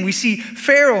same thing. We see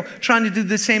Pharaoh trying to do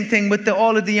the same thing with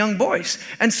all of the young boys.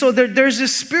 And so there's a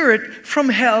spirit from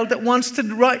hell that wants to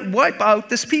wipe out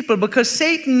this people, because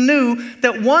Satan knew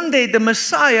that one day the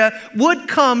Messiah would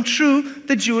come through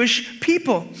the Jewish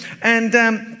people.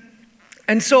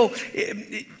 And so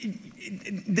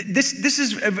this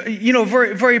is,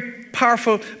 very, very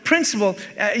powerful principle.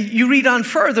 You read on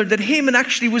further that Haman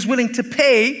actually was willing to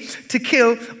pay to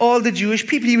kill all the Jewish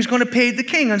people. He was going to pay the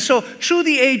king. And so through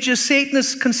the ages, Satan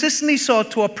has consistently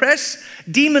sought to oppress,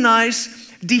 demonize,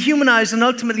 dehumanize, and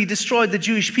ultimately destroy the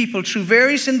Jewish people through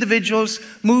various individuals,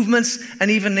 movements, and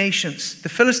even nations. The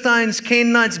Philistines,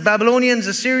 Canaanites, Babylonians,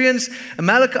 Assyrians,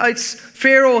 Amalekites,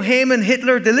 Pharaoh, Haman,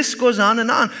 Hitler, the list goes on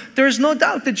and on. There is no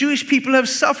doubt the Jewish people have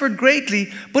suffered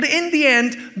greatly, but in the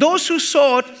end, those who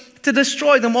sought to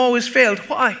destroy them always failed.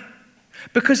 Why?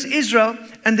 Because Israel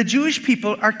and the Jewish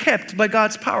people are kept by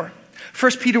God's power.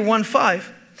 1 Peter 1:5,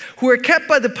 who are kept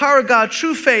by the power of God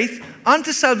through faith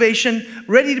unto salvation,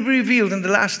 ready to be revealed in the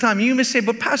last time. You may say,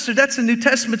 but Pastor, that's a New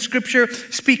Testament scripture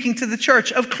speaking to the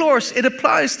church. Of course, it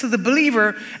applies to the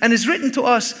believer and is written to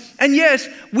us. And yet,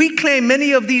 we claim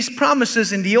many of these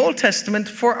promises in the Old Testament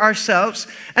for ourselves.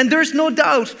 And there's no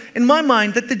doubt in my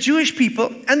mind that the Jewish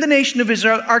people and the nation of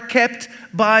Israel are kept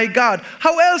by God.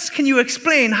 How else can you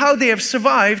explain how they have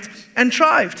survived and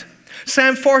thrived?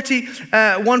 Psalm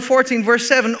 114, verse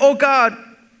 7, O God,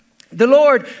 the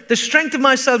Lord, the strength of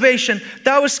my salvation,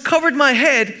 thou hast covered my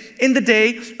head in the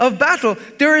day of battle.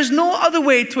 There is no other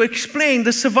way to explain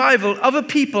the survival of a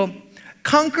people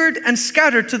conquered and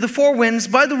scattered to the four winds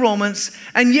by the Romans,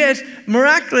 and yet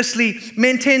miraculously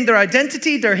maintained their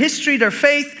identity, their history, their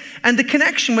faith, and the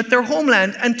connection with their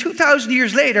homeland, and 2,000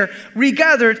 years later,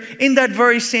 regathered in that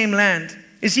very same land.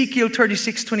 Ezekiel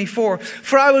 36:24,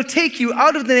 for I will take you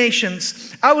out of the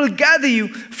nations, I will gather you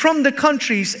from the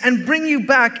countries and bring you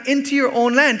back into your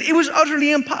own land. It was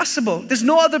utterly impossible. There's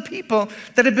no other people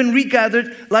that have been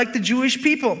regathered like the Jewish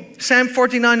people. Psalm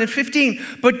 49:15,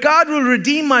 but God will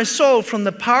redeem my soul from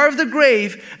the power of the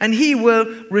grave, and he will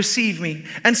receive me.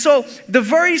 And so the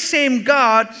very same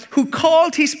God who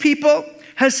called his people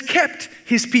has kept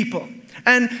his people.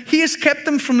 And he has kept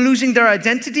them from losing their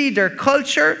identity, their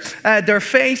culture, their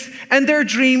faith, and their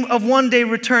dream of one day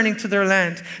returning to their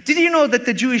land. Did you know that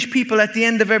the Jewish people at the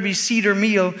end of every Seder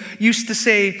meal used to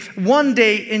say, one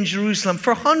day in Jerusalem,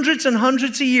 for hundreds and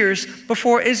hundreds of years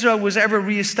before Israel was ever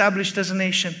reestablished as a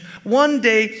nation? One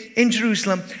day in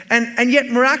Jerusalem. And yet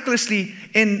miraculously,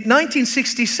 in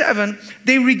 1967,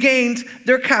 they regained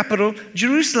their capital,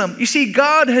 Jerusalem. You see,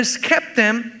 God has kept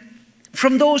them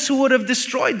from those who would have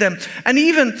destroyed them. And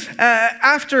even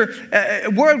after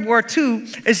World War II,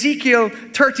 Ezekiel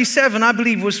 37, I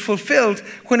believe, was fulfilled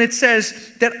when it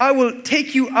says that I will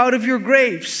take you out of your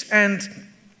graves. And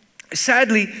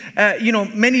sadly,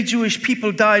 many Jewish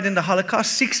people died in the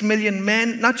Holocaust. 6 million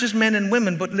men, not just men and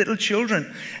women, but little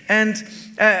children. And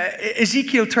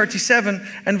Ezekiel 37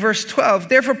 and verse 12,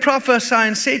 therefore prophesy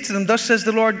and say to them, thus says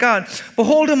the Lord God,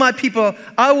 behold, O my people,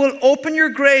 I will open your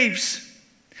graves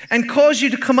and cause you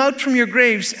to come out from your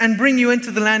graves and bring you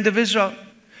into the land of Israel.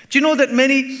 Do you know that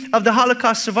many of the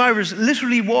Holocaust survivors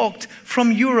literally walked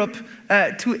from Europe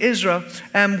to Israel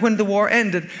when the war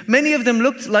ended? Many of them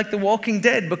looked like the walking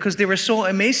dead because they were so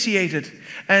emaciated.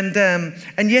 And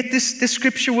yet this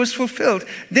scripture was fulfilled.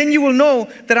 Then you will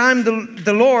know that I'm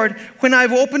the Lord when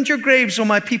I've opened your graves, O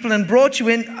my people, and brought you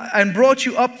in and brought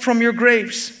you up from your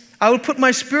graves. I will put my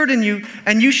spirit in you,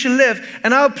 and you shall live,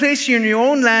 and I will place you in your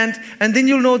own land, and then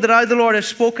you'll know that I, the Lord, have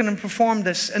spoken and performed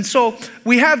this. And so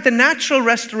we have the natural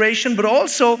restoration, but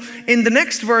also in the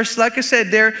next verse, like I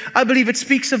said there, I believe it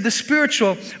speaks of the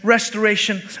spiritual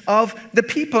restoration of the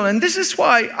people. And this is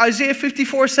why Isaiah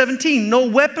 54:17, no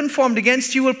weapon formed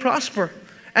against you will prosper.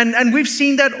 And we've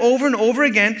seen that over and over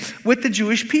again with the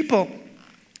Jewish people.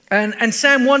 And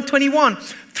Psalm 121,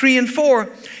 3 and 4,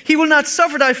 he will not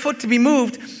suffer thy foot to be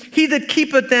moved. He that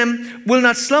keepeth them will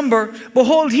not slumber.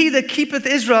 Behold, he that keepeth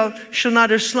Israel shall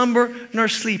neither slumber nor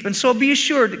sleep. And so be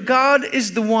assured, God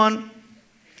is the one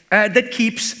that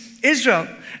keeps Israel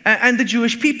and the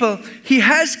Jewish people. He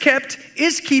has kept,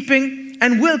 is keeping,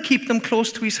 and will keep them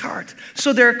close to his heart.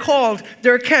 So they're called,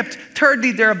 they're kept.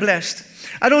 Thirdly, they're blessed.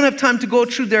 I don't have time to go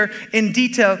through there in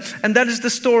detail, and that is the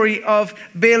story of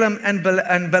Balaam and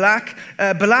Balak.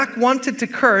 Balak wanted to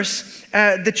curse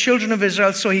the children of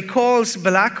Israel, so he calls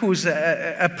Balak, who's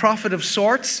a prophet of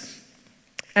sorts,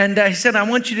 and he said, I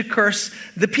want you to curse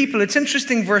the people. It's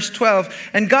interesting, verse 12,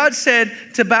 and God said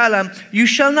to Balaam, you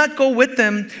shall not go with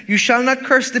them, you shall not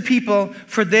curse the people,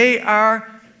 for they are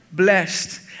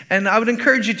blessed. And I would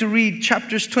encourage you to read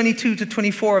chapters 22 to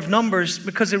 24 of Numbers,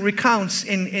 because it recounts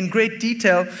in great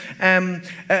detail. I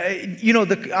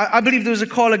believe there was a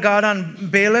call of God on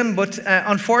Balaam, but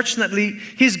unfortunately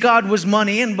his God was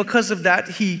money, and because of that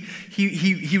he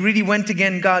really went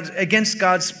against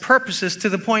God's purposes, to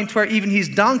the point where even his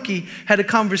donkey had a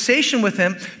conversation with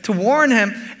him to warn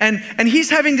him. And he's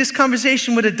having this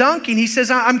conversation with a donkey, and he says,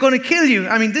 I'm going to kill you.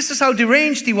 I mean, this is how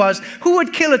deranged he was. Who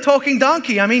would kill a talking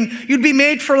donkey? I mean, you'd be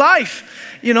made for life.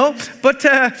 But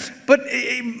I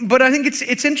think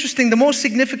it's interesting. The most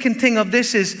significant thing of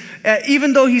this is,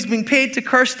 even though he's being paid to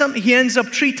curse them, he ends up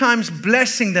 4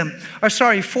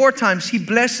 times he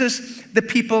blesses the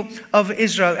people of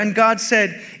Israel. And God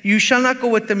said, you shall not go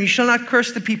with them, you shall not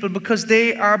curse the people, because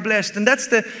they are blessed. And that's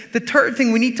the third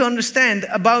thing we need to understand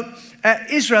about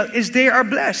Israel, is they are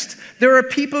blessed. There are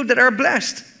people that are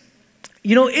blessed.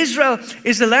 Israel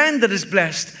is a land that is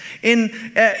blessed. In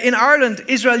Ireland,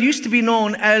 Israel used to be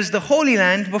known as the Holy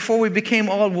Land before we became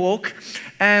all woke,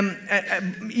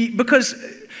 because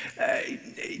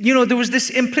there was this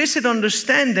implicit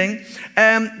understanding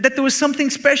that there was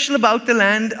something special about the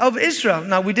land of Israel.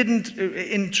 Now, we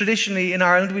didn't, traditionally in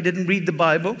Ireland, we didn't read the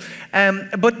Bible,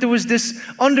 but there was this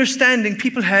understanding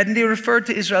people had, and they referred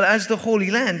to Israel as the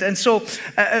Holy Land. And so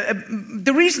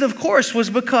the reason, of course, was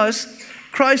because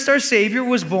Christ our Savior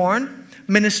was born,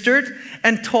 ministered,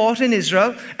 and taught in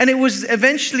Israel. And it was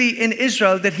eventually in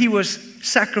Israel that he was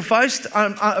sacrificed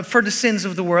for the sins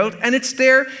of the world. And it's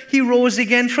there he rose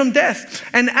again from death.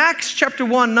 And Acts chapter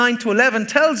 1, 9 to 11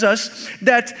 tells us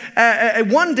that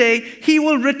one day he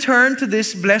will return to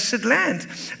this blessed land.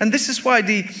 And this is why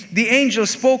the angel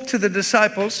spoke to the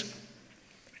disciples.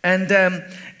 And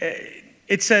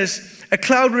it says, a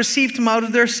cloud received him out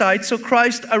of their sight. So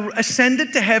Christ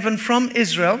ascended to heaven from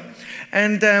Israel.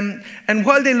 And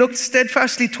while they looked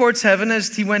steadfastly towards heaven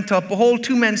as he went up, behold,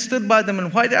 2 men stood by them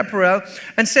in white apparel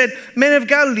and said, Men of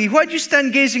Galilee, why do you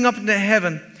stand gazing up into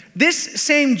heaven? This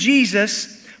same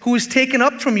Jesus who is taken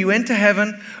up from you into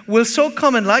heaven will so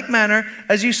come in like manner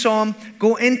as you saw him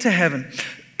go into heaven.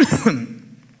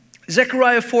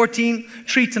 Zechariah 14,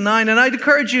 3 to 9. And I'd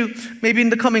encourage you, maybe in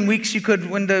the coming weeks, you could,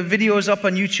 when the video is up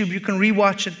on YouTube, you can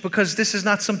rewatch it, because this is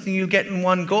not something you'll get in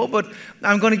one go, but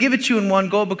I'm going to give it to you in one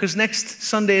go, because next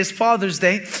Sunday is Father's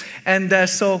Day. And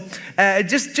so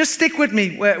just stick with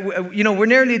me. We're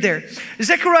nearly there.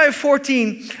 Zechariah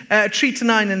 14, 3 to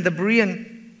 9 in the Berean.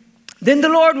 Then the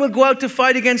Lord will go out to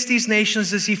fight against these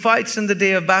nations as he fights in the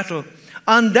day of battle.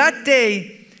 On that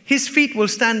day, his feet will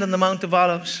stand on the Mount of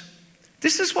Olives.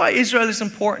 This is why Israel is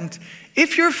important.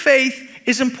 If your faith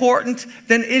is important,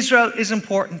 then Israel is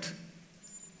important.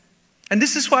 And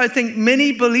this is why I think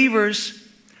many believers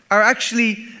are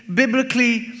actually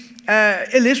biblically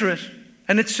illiterate.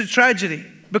 And it's a tragedy.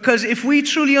 Because if we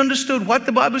truly understood what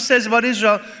the Bible says about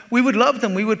Israel, we would love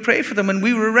them, we would pray for them, and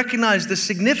we would recognize the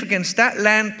significance that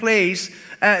land plays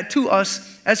to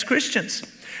us as Christians.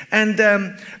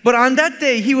 But on that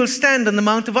day, he will stand on the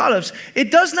Mount of Olives.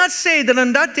 It does not say that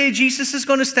on that day, Jesus is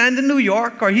going to stand in New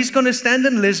York, or he's going to stand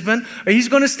in Lisbon, or he's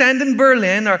going to stand in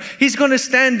Berlin, or he's going to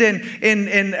stand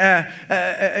in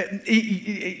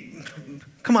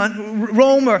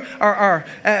Rome, or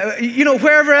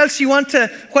wherever else you want to,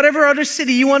 whatever other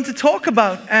city you want to talk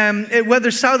about,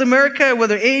 whether South America,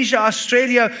 whether Asia,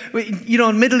 Australia,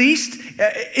 Middle East.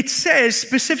 It says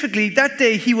specifically that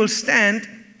day he will stand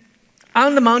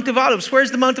on the Mount of Olives.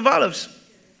 Where's the Mount of Olives?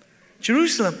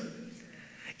 Jerusalem.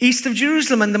 East of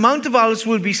Jerusalem. And the Mount of Olives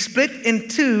will be split in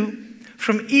two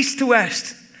from east to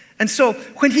west. And so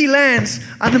when he lands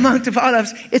on the Mount of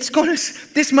Olives,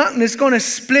 this mountain is going to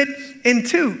split in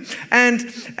two. And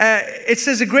it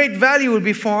says a great valley will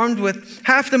be formed, with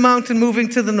half the mountain moving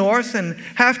to the north and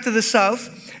half to the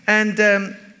south. And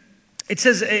it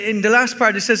says in the last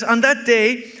part, it says, on that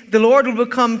day, the Lord will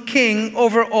become king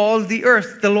over all the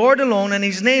earth, the Lord alone and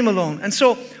his name alone. And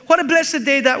so what a blessed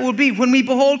day that will be when we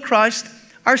behold Christ,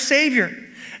 our Savior.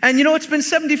 And it's been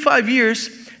 75 years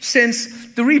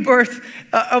since the rebirth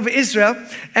of Israel.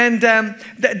 And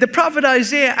the prophet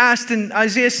Isaiah asked in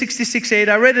Isaiah 66:8,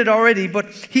 I read it already, but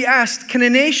he asked, can a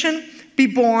nation be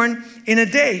born in a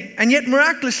day? And yet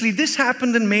miraculously, this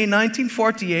happened in May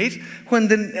 1948,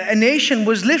 when a nation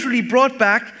was literally brought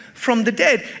back from the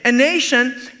dead. A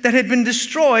nation that had been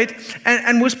destroyed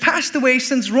and was passed away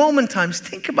since Roman times.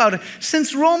 Think about it.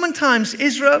 Since Roman times,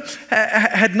 Israel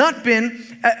had not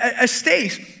been a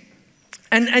state.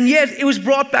 And yet it was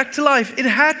brought back to life. It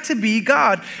had to be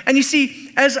God. And you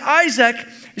see, as Isaac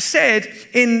said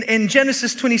in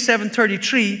Genesis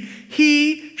 27:33,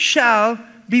 he shall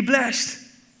be blessed.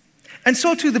 And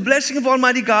so too, the blessing of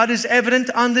Almighty God is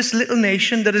evident on this little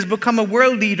nation that has become a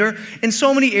world leader in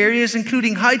so many areas,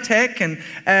 including high tech and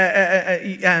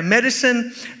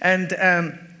medicine, and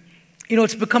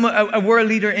it's become a world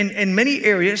leader in many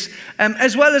areas,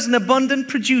 as well as an abundant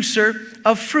producer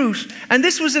of fruit. And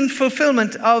this was in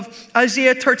fulfillment of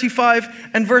Isaiah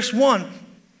 35 and verse 1.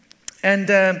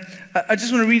 And I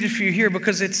just want to read it for you here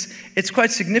because it's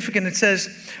quite significant. It says,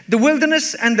 "The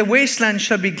wilderness and the wasteland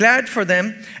shall be glad for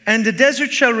them, and the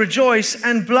desert shall rejoice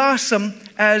and blossom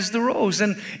as the rose."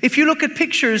 And if you look at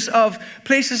pictures of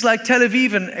places like Tel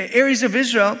Aviv and areas of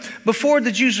Israel, before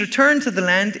the Jews returned to the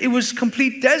land, it was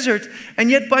complete desert.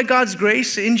 And yet by God's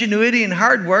grace, ingenuity, and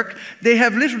hard work, they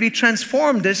have literally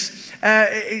transformed this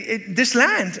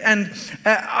land. And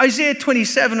Isaiah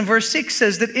 27 verse 6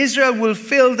 says that Israel will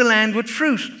fill the land with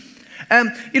fruit.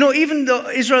 Even though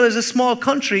Israel is a small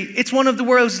country, it's one of the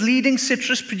world's leading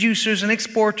citrus producers and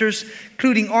exporters,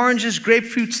 including oranges,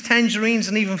 grapefruits, tangerines,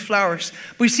 and even flowers.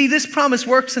 But you see, this promise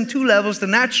works on two levels: the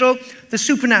natural, the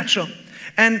supernatural.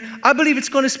 And I believe it's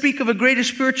going to speak of a greater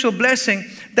spiritual blessing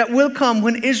that will come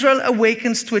when Israel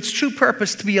awakens to its true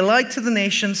purpose to be a light to the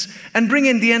nations and bring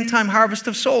in the end-time harvest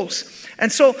of souls.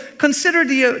 And so consider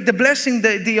the blessing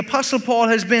that the Apostle Paul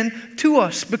has been to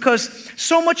us, because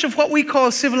so much of what we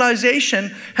call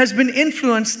civilization has been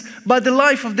influenced by the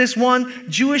life of this one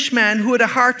Jewish man who had a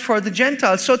heart for the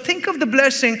Gentiles. So think of the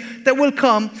blessing that will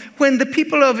come when the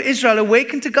people of Israel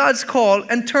awaken to God's call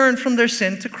and turn from their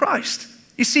sin to Christ.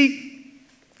 You see,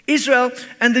 Israel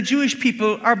and the Jewish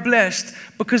people are blessed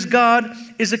because God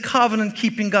is a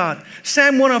covenant-keeping God.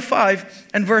 Psalm 105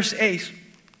 and verse 8.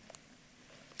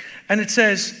 And it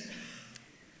says,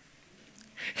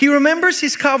 "He remembers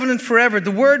his covenant forever,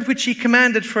 the word which he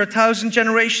commanded for 1,000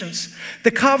 generations,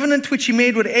 the covenant which he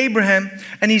made with Abraham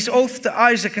and his oath to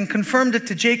Isaac, and confirmed it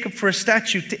to Jacob for a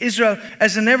statute, to Israel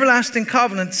as an everlasting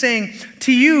covenant, saying,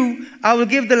 to you I will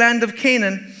give the land of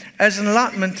Canaan as an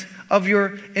allotment of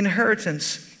your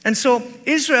inheritance." And so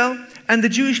Israel and the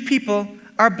Jewish people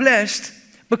are blessed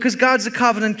because God's a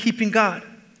covenant-keeping God.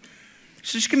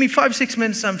 So just give me 5-6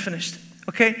 minutes, I'm finished.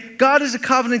 Okay? God is a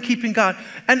covenant-keeping God.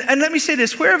 And let me say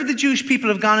this, wherever the Jewish people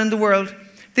have gone in the world,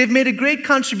 they've made a great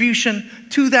contribution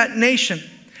to that nation.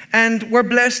 And were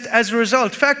blessed as a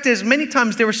result. Fact is, many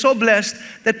times they were so blessed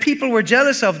that people were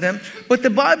jealous of them. But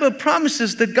the Bible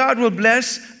promises that God will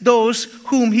bless those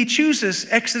whom he chooses.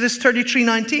 Exodus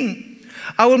 33:19.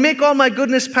 "I will make all my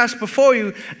goodness pass before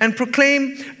you and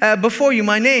proclaim before you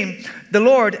my name, the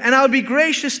Lord. And I'll be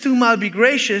gracious to whom I'll be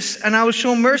gracious, and I will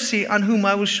show mercy on whom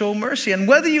I will show mercy." And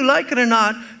whether you like it or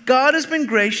not, God has been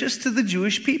gracious to the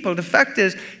Jewish people. The fact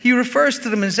is, he refers to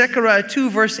them in Zechariah 2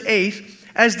 verse 8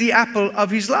 as the apple of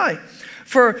his eye.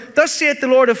 "For thus saith the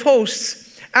Lord of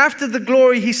hosts, after the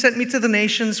glory he sent me to the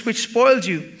nations which spoiled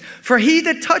you. For he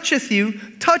that toucheth you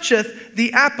toucheth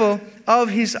the apple of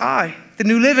his eye." The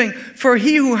New Living, "For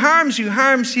he who harms you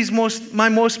harms my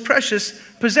most precious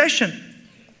possession."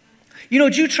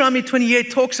 Deuteronomy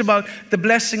 28 talks about the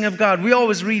blessing of God. We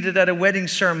always read it at a wedding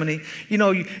ceremony.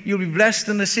 You'll be blessed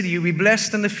in the city. You'll be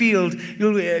blessed in the field.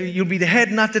 You'll be the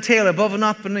head, not the tail, above and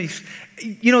not beneath.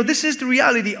 This is the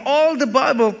reality. All the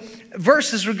Bible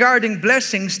verses regarding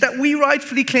blessings that we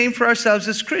rightfully claim for ourselves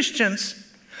as Christians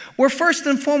were first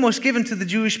and foremost given to the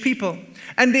Jewish people.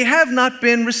 And they have not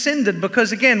been rescinded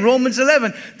because, again, Romans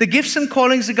 11, the gifts and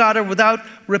callings of God are without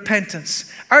repentance.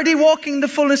 Are they walking in the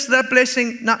fullness of that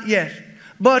blessing? Not yet.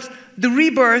 But the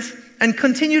rebirth and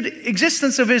continued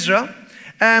existence of Israel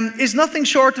is nothing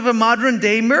short of a modern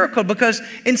day miracle, because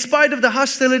in spite of the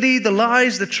hostility, the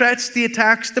lies, the threats, the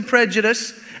attacks, the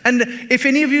prejudice, and if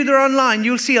any of you that are online,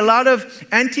 you'll see a lot of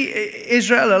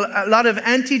anti-Israel, a lot of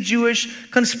anti-Jewish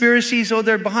conspiracies. Oh,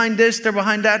 they're behind this, they're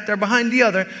behind that, they're behind the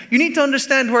other. You need to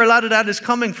understand where a lot of that is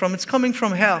coming from. It's coming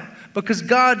from hell, because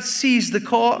God sees the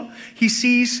call. He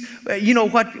sees,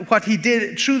 what he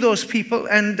did through those people.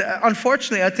 And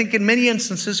unfortunately, I think in many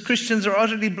instances, Christians are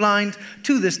utterly blind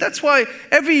to this. That's why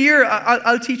every year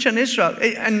I'll teach on Israel.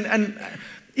 And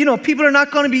people are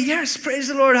not going to be, yes, praise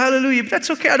the Lord, hallelujah. But that's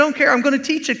okay, I don't care. I'm going to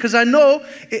teach it because I know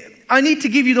I need to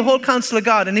give you the whole counsel of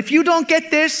God. And if you don't get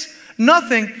this,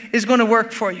 nothing is going to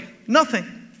work for you. Nothing.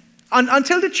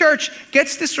 Until the church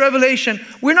gets this revelation,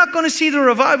 we're not going to see the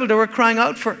revival that we're crying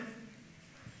out for.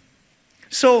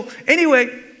 So anyway,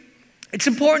 it's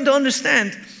important to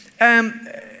understand,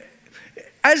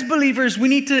 as believers, we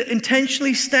need to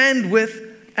intentionally stand with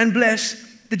and bless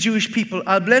the Jewish people.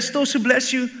 "I'll bless those who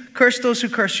bless you, curse those who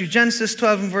curse you." Genesis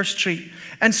 12 and verse 3.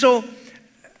 And so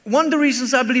one of the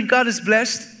reasons I believe God is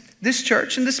blessed this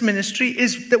church and this ministry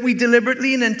is that we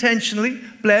deliberately and intentionally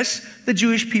bless the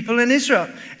Jewish people in Israel.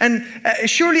 And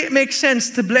surely it makes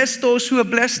sense to bless those who have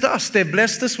blessed us. They've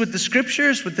blessed us with the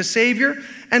scriptures, with the Savior,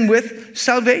 and with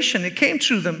salvation. It came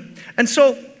through them. And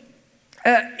so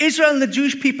Israel and the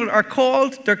Jewish people are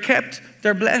called, they're kept,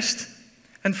 they're blessed.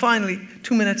 And finally,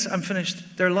 2 minutes, I'm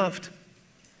finished. They're loved.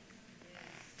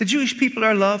 The Jewish people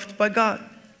are loved by God.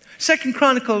 2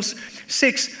 Chronicles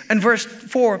 6 and verse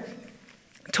 4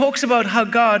 talks about how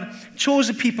God chose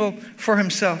a people for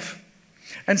himself.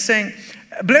 And saying,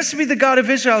 blessed be the God of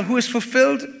Israel, who has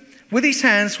fulfilled with his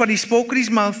hands what he spoke with his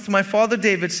mouth to my father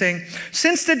David, saying,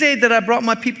 since the day that I brought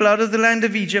my people out of the land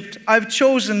of Egypt, I've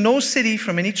chosen no city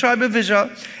from any tribe of Israel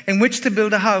in which to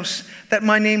build a house, that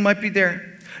my name might be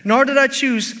there. Nor did I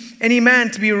choose any man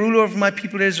to be a ruler over my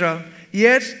people Israel.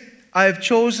 Yet I have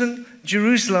chosen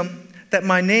Jerusalem, that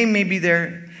my name may be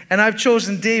there. And I've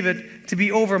chosen David to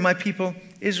be over my people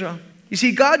Israel. You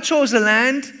see, God chose a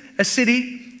land, a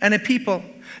city, and a people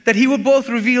that he would both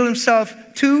reveal himself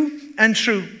to and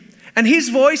through. And his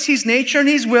voice, his nature, and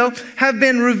his will have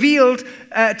been revealed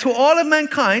to all of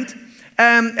mankind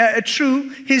through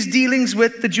his dealings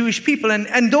with the Jewish people.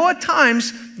 And though at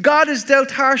times God has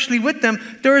dealt harshly with them,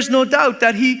 there is no doubt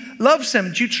that he loves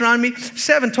them. Deuteronomy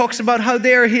 7 talks about how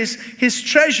they are his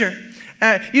treasure.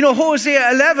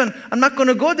 Hosea 11, I'm not going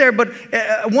to go there, but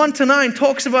 1-9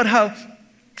 talks about how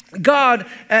God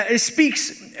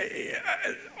speaks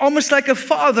almost like a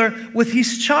father with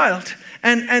his child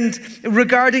and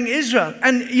regarding Israel.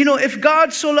 And, if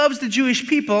God so loves the Jewish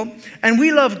people and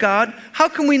we love God, how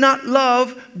can we not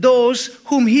love those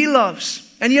whom he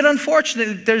loves? And yet,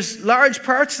 unfortunately, there's large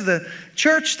parts of the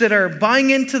church that are buying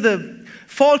into the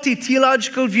faulty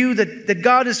theological view that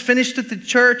God has finished with the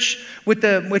church, with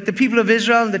the people of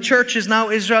Israel, and the church is now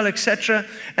Israel, etc.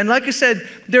 And like I said,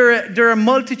 there are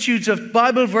multitudes of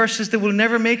Bible verses that will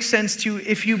never make sense to you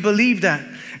if you believe that.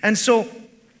 And so,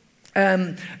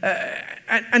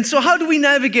 how do we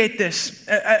navigate this?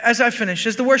 As I finish,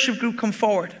 as the worship group come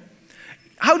forward,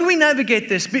 how do we navigate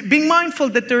this? Being mindful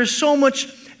that there is so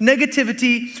much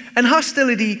negativity and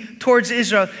hostility towards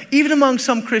Israel, even among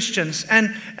some Christians.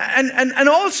 And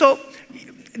also,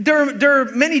 there are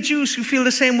many Jews who feel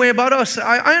the same way about us.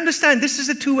 I understand this is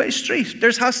a two-way street.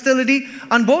 There's hostility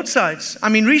on both sides. I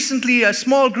mean, recently a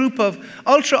small group of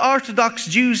ultra-Orthodox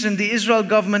Jews in the Israel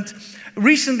government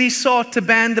recently sought to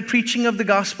ban the preaching of the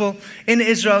gospel in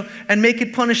Israel and make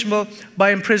it punishable by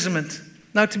imprisonment.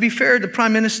 Now, to be fair, the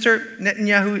Prime Minister,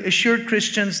 Netanyahu, assured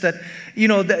Christians that,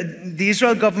 the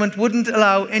Israel government wouldn't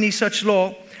allow any such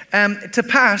law to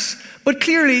pass. But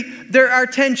clearly, there are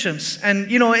tensions.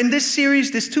 And, in this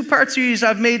series, this two-part series,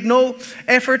 I've made no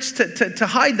efforts to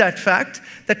hide that fact,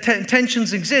 that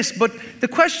tensions exist. But the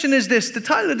question is this. The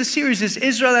title of the series is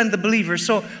Israel and the Believers.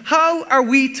 So how are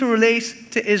we to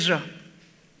relate to Israel?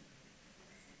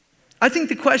 I think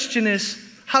the question is,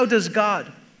 how does God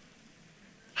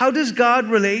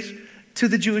relate to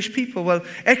the Jewish people? Well,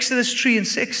 Exodus 3 and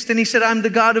 6, then he said, I'm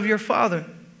the God of your father,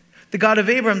 the God of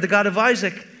Abraham, the God of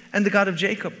Isaac, and the God of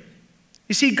Jacob.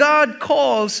 You see, God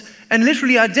calls and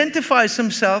literally identifies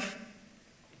himself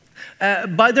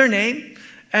by their name.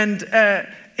 And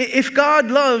if God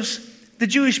loves the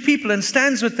Jewish people and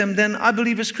stands with them, then I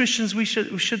believe as Christians we should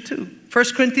too. 1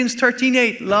 Corinthians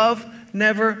 13:8, love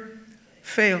never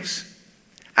fails.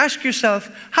 Ask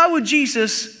yourself, how would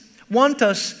Jesus want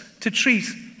us to treat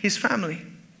his family?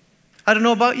 I don't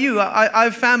know about you. I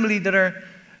have family that are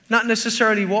not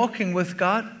necessarily walking with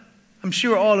God. I'm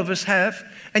sure all of us have.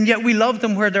 And yet we love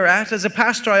them where they're at. As a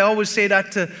pastor, I always say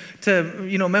that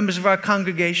to members of our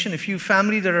congregation. If you have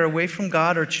family that are away from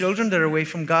God or children that are away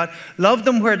from God, love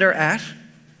them where they're at.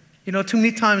 Too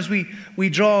many times we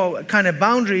draw kind of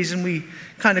boundaries and we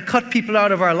kind of cut people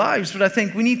out of our lives. But I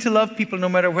think we need to love people no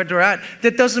matter where they're at.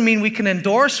 That doesn't mean we can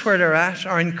endorse where they're at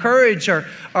or encourage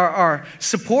or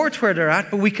support where they're at,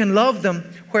 but we can love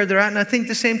them where they're at. And I think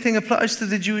the same thing applies to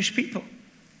the Jewish people.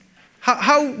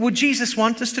 How would Jesus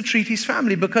want us to treat his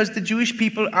family? Because the Jewish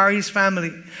people are his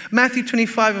family. Matthew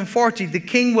 25 and 40, the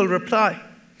king will reply,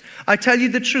 I tell you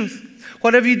the truth.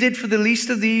 Whatever you did for the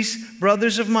least of these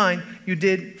brothers of mine, you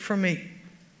did for me.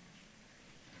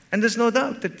 And there's no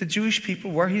doubt that the Jewish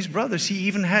people were his brothers.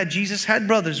 Jesus had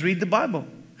brothers. Read the Bible.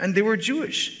 And they were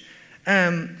Jewish.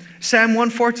 Psalm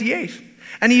 148.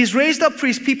 And he has raised up for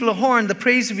his people Ahern the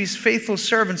praise of his faithful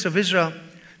servants of Israel,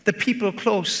 the people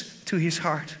close to his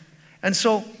heart. And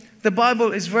so the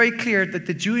Bible is very clear that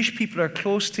the Jewish people are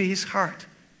close to his heart.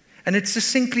 And it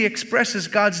succinctly expresses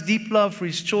God's deep love for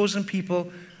his chosen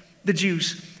people, the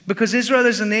Jews. Because Israel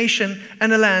is a nation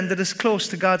and a land that is close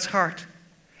to God's heart.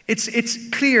 It's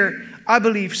clear I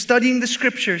believe, studying the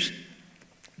scriptures,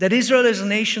 that Israel is a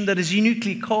nation that is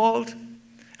uniquely called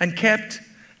and kept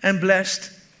and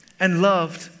blessed and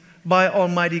loved by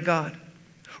Almighty God.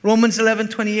 Romans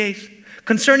 11:28.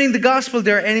 Concerning the gospel,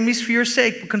 they are enemies for your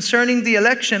sake, but concerning the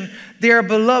election, they are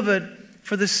beloved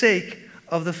for the sake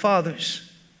of the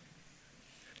fathers.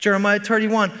 Jeremiah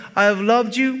 31, I have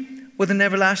loved you with an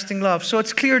everlasting love. So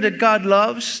it's clear that God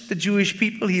loves the Jewish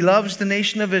people. He loves the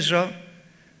nation of Israel.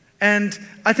 And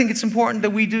I think it's important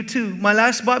that we do too. My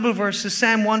last Bible verse is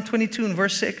Psalm 122 and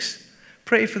verse 6.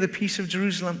 Pray for the peace of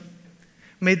Jerusalem.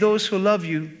 May those who love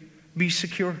you be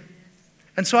secure.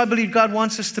 And so I believe God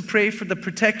wants us to pray for the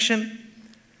protection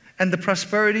and the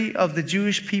prosperity of the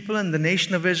Jewish people and the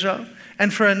nation of Israel,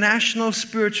 and for a national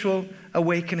spiritual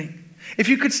awakening. If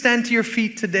you could stand to your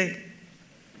feet today.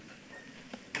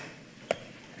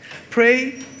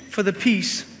 Pray for the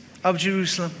peace of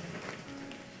Jerusalem.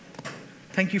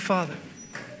 Thank you, Father.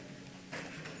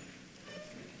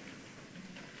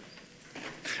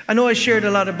 I know I shared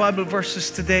a lot of Bible verses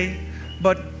today,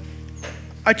 but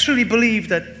I truly believe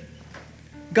that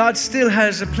God still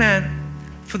has a plan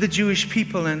for the Jewish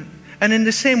people. And in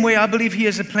the same way, I believe He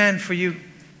has a plan for you.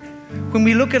 When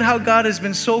we look at how God has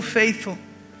been so faithful,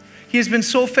 He has been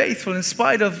so faithful in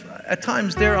spite of, at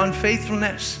times, their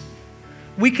unfaithfulness.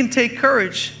 We can take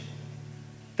courage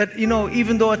that,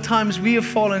 even though at times we have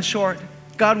fallen short,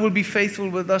 God will be faithful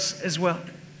with us as well.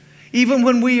 Even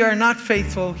when we are not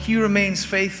faithful, He remains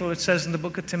faithful, it says in the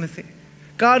book of Timothy.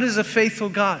 God is a faithful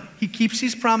God. He keeps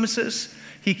His promises,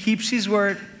 He keeps His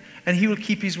word, and He will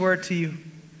keep His word to you.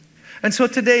 And so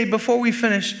today, before we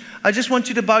finish, I just want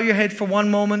you to bow your head for one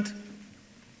moment.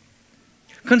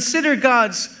 Consider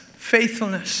God's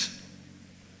faithfulness.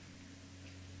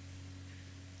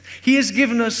 He has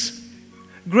given us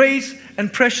great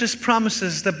and precious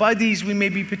promises that by these we may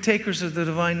be partakers of the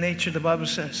divine nature, the Bible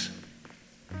says.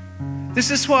 This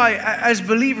is why, as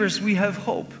believers, we have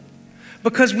hope.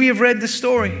 Because we have read the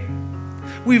story.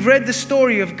 We've read the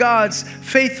story of God's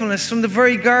faithfulness from the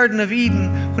very Garden of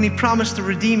Eden when He promised a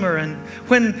Redeemer. And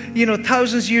when,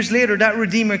 thousands of years later, that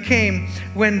Redeemer came,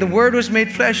 when the Word was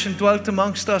made flesh and dwelt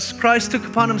amongst us. Christ took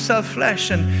upon Himself flesh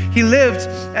and He lived,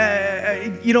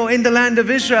 in the land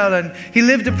of Israel, and He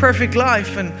lived a perfect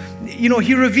life, and,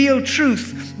 He revealed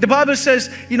truth. The Bible says,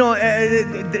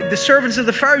 the servants of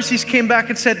the Pharisees came back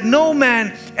and said, no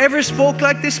man ever spoke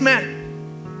like this man.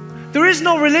 There is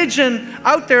no religion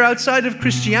out there outside of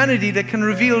Christianity that can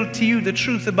reveal to you the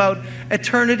truth about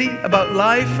eternity, about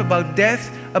life, about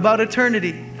death, about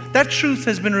eternity. That truth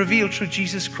has been revealed through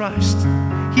Jesus Christ.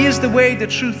 He is the way, the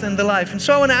truth, and the life. And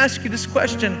so I want to ask you this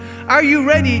question. Are you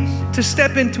ready to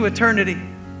step into eternity?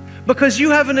 Because you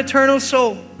have an eternal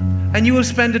soul and you will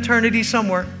spend eternity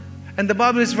somewhere. And the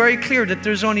Bible is very clear that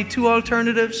there's only two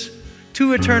alternatives,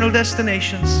 two eternal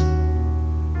destinations.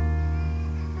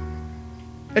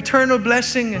 Eternal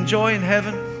blessing and joy in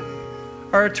heaven,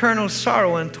 or eternal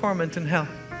sorrow and torment in hell.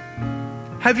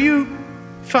 Have you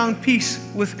found peace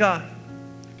with God?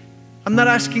 I'm not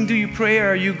asking, do you pray, or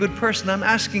are you a good person? I'm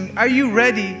asking, are you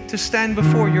ready to stand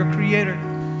before your Creator?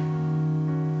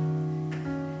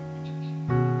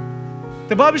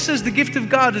 The Bible says the gift of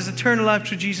God is eternal life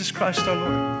through Jesus Christ our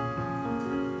Lord.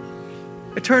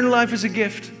 Eternal life is a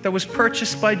gift that was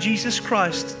purchased by Jesus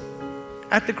Christ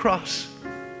at the cross.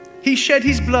 He shed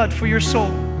His blood for your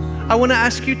soul. I want to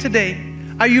ask you today,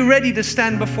 are you ready to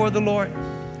stand before the Lord?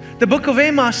 The book of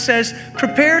Amos says,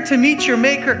 prepare to meet your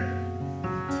Maker.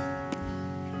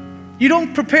 You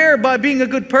don't prepare by being a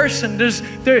good person.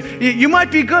 You might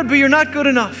be good, but you're not good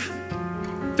enough.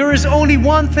 There is only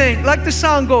one thing. Like the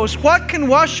song goes, what can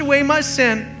wash away my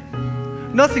sin?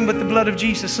 Nothing but the blood of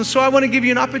Jesus. And so I want to give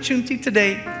you an opportunity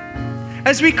today,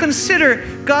 as we consider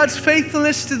God's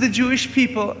faithfulness to the Jewish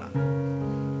people,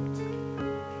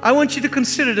 I want you to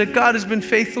consider that God has been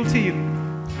faithful to you.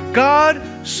 God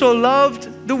so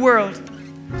loved the world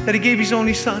that He gave His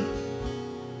only Son,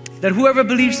 that whoever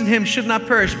believes in Him should not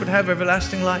perish but have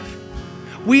everlasting life.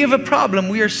 We have a problem.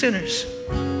 We are sinners.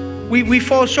 We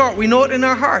fall short. We know it in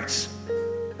our hearts.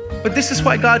 But this is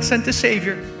why God sent a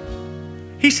Savior.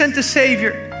 He sent a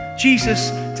Savior, Jesus,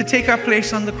 to take our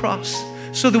place on the cross,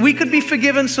 so that we could be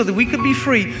forgiven, so that we could be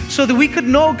free, so that we could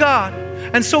know God,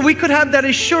 and so we could have that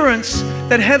assurance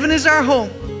that heaven is our home.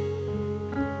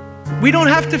 We don't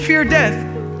have to fear death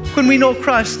when we know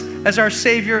Christ as our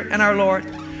Savior and our Lord.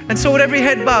 And so with every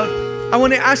head bowed, I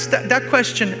want to ask that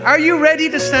question. Are you ready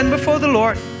to stand before the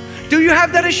Lord? Do you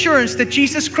have that assurance that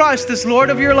Jesus Christ is Lord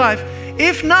of your life?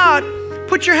 If not,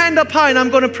 put your hand up high and I'm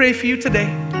going to pray for you today.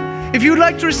 If you'd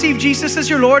like to receive Jesus as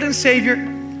your Lord and Savior,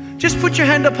 just put your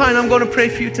hand up high and I'm going to pray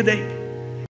for you today.